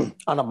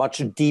on a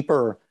much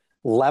deeper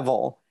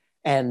level.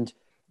 And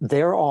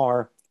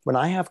when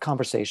I have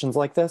conversations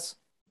like this,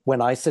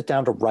 when I sit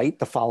down to write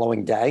the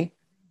following day,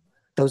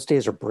 those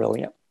days are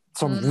brilliant.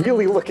 So I'm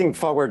really looking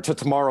forward to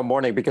tomorrow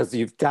morning, because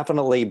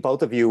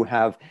both of you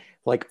have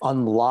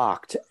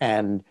unlocked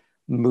and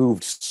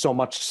moved so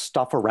much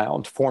stuff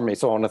around for me.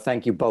 So I want to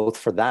thank you both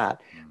for that.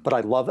 But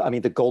I love,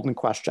 the golden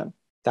question,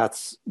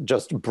 that's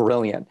just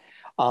brilliant.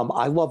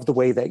 I love the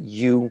way that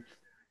you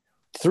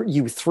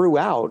threw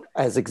out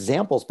as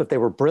examples, but they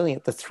were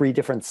brilliant, the 3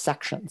 different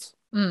sections.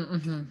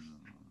 Mm-hmm.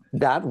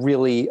 That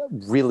really,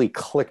 really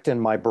clicked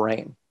in my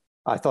brain.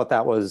 I thought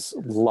that was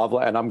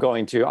lovely, and I'm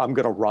going to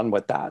run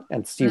with that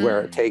and see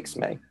where it takes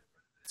me.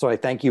 So I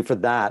thank you for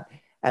that.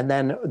 And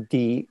then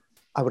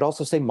I would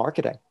also say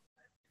marketing.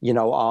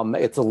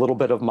 It's a little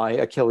bit of my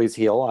Achilles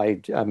heel.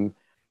 I am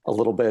a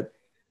little bit,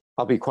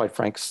 I'll be quite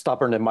frank,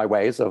 stubborn in my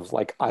ways of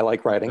I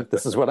like writing.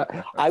 This is what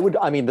I would,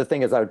 the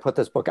thing is, I would put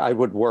this book, I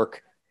would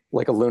work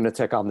like a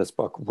lunatic on this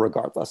book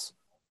regardless.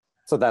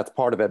 So that's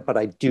part of it, but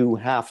I do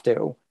have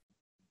to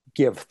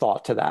give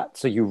thought to that.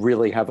 So you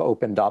really have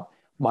opened up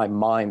my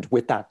mind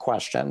with that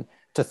question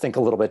to think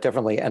a little bit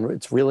differently. And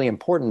it's really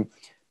important,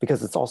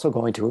 because it's also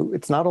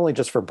it's not only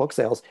just for book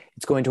sales,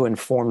 it's going to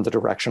inform the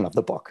direction of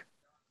the book.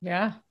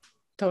 Yeah,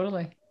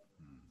 totally.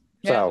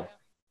 So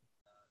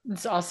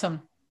it's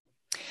awesome.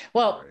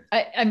 Well,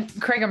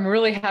 Craig, I'm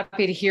really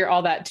happy to hear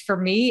all that. For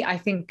me, I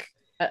think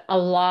a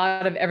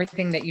lot of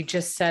everything that you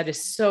just said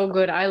is so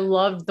good. I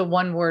loved the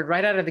one word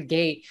right out of the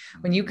gate.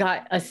 When you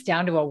got us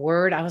down to a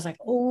word, I was like,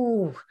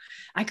 oh,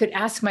 I could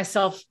ask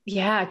myself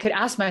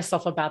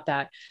about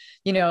that.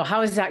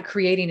 How is that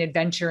creating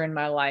adventure in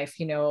my life?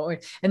 And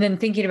then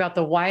thinking about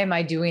why am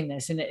I doing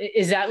this? And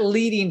is that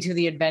leading to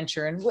the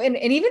adventure? And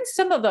even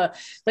some of the,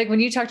 when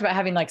you talked about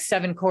having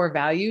 7 core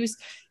values,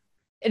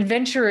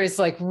 adventure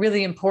is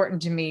really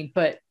important to me,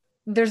 but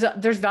there's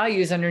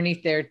values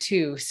underneath there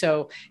too.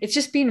 So it's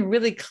just being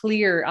really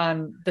clear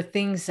on the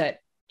things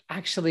that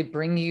actually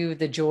bring you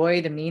the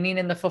joy, the meaning,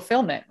 and the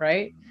fulfillment,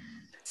 right?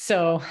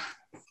 So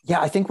yeah,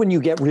 I think when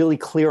you get really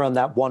clear on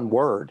that one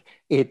word,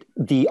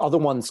 the other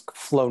ones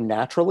flow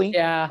naturally.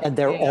 Yeah. And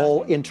they're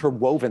all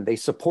interwoven. They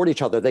support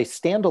each other. They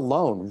stand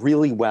alone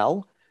really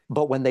well,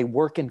 but when they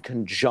work in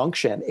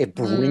conjunction, it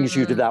brings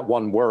you to that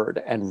one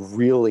word and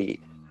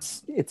really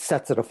it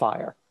sets it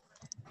afire.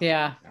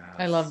 Yeah,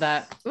 I love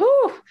that.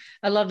 Ooh,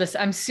 I love this.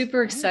 I'm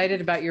super excited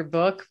about your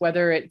book,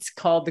 whether it's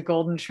called The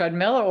Golden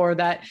Treadmill or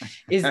that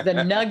is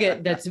the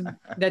nugget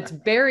that's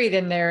buried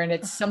in there and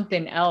it's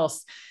something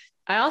else.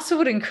 I also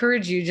would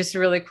encourage you, just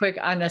really quick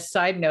on a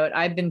side note,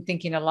 I've been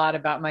thinking a lot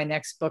about my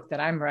next book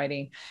that I'm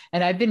writing,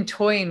 and I've been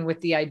toying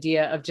with the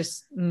idea of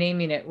just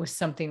naming it with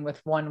something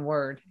with one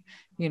word,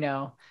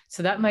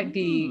 so that might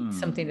be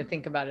something to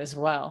think about as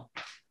well.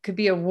 Could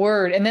be a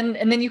word. And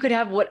then you could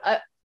have what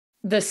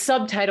the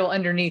subtitle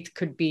underneath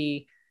could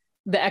be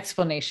the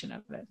explanation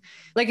of it.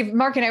 Like if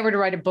Mark and I were to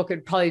write a book,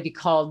 it'd probably be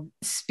called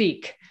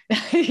Speak,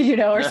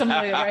 or something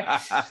like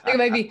that, right? Like it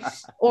might be,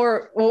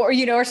 or,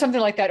 or something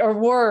like that, or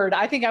Word.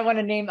 I think I want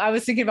to name, I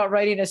was thinking about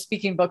writing a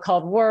speaking book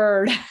called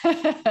Word.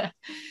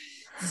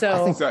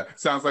 So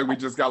sounds like we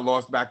just got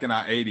lost back in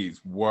our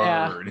 80s.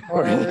 Word. Yeah,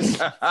 word.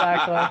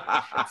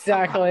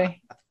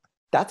 Exactly.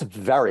 That's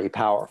very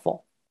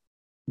powerful.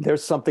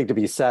 There's something to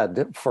be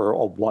said for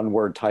a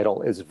one-word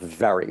title is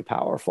very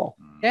powerful.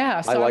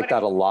 Yeah. So I like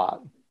that a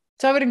lot.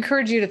 So I would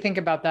encourage you to think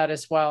about that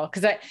as well.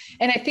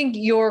 I think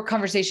your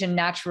conversation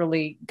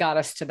naturally got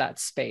us to that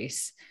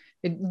space.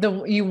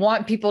 You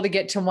want people to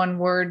get to one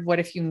word. What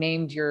if you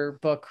named your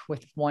book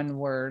with one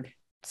word?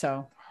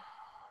 So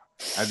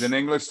as an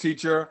English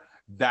teacher,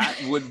 that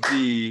would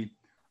be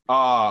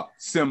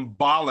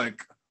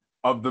symbolic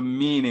of the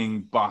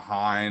meaning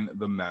behind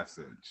the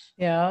message.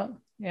 Yeah.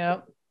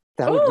 Yeah.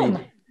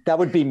 That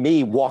would be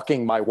me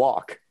walking my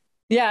walk.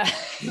 Yeah.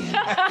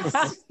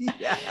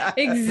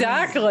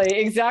 Exactly.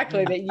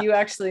 That you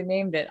actually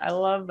named it. I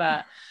love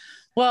that.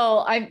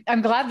 Well,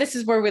 I'm glad this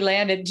is where we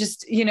landed.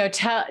 Just,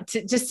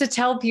 to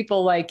tell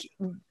people like,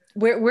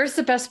 where's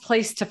the best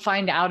place to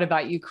find out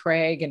about you,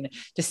 Craig, and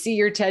to see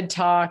your TED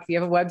Talk? Do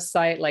you have a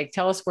website? Like,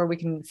 tell us where we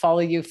can follow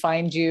you,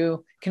 find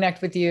you,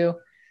 connect with you.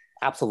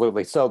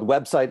 Absolutely. So the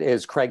website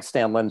is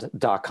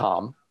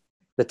craigstanland.com.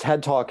 The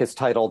TED Talk is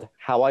titled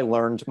How I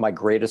Learned My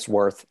Greatest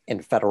Worth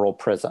in Federal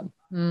Prison.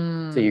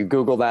 So you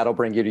Google that, it'll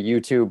bring you to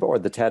YouTube or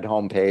the TED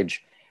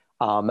homepage.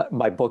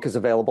 My book is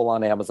available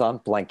on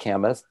Amazon, Blank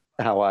Canvas,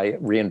 How I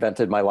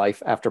Reinvented My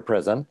Life After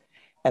Prison.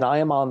 And I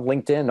am on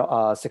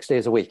LinkedIn 6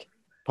 days a week,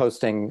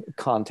 posting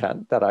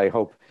content that I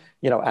hope,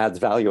 adds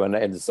value and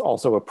is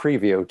also a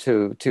preview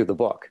to the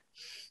book.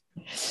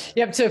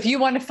 Yep. So if you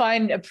want to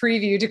find a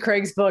preview to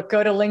Craig's book,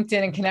 go to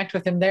LinkedIn and connect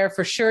with him there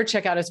for sure.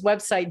 Check out his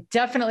website.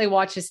 Definitely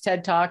watch his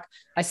TED Talk.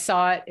 I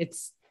saw it.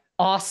 It's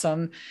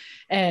awesome.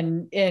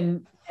 And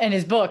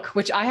his book,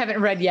 which I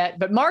haven't read yet,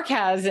 but Mark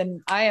has,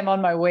 and I am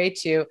on my way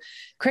to.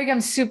 Craig,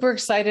 I'm super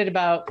excited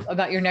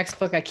about your next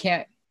book. I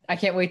can't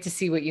wait to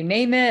see what you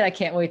name it. I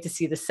can't wait to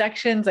see the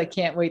sections. I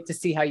can't wait to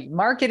see how you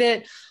market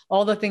it,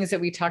 all the things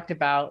that we talked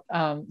about.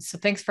 So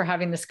thanks for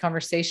having this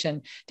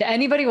conversation. To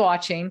anybody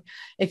watching,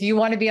 if you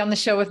want to be on the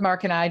show with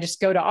Mark and I, just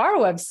go to our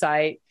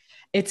website.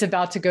 It's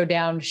about to go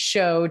down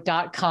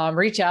show.com.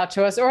 Reach out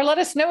to us or let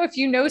us know if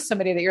you know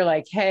somebody that you're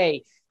like,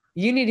 hey,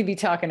 you need to be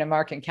talking to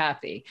Mark and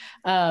Kathy.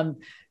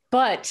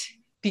 But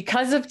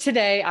because of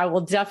today, I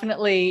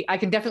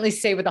can definitely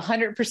say with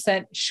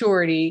 100%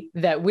 surety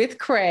that with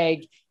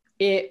Craig,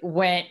 it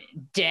went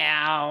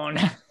down.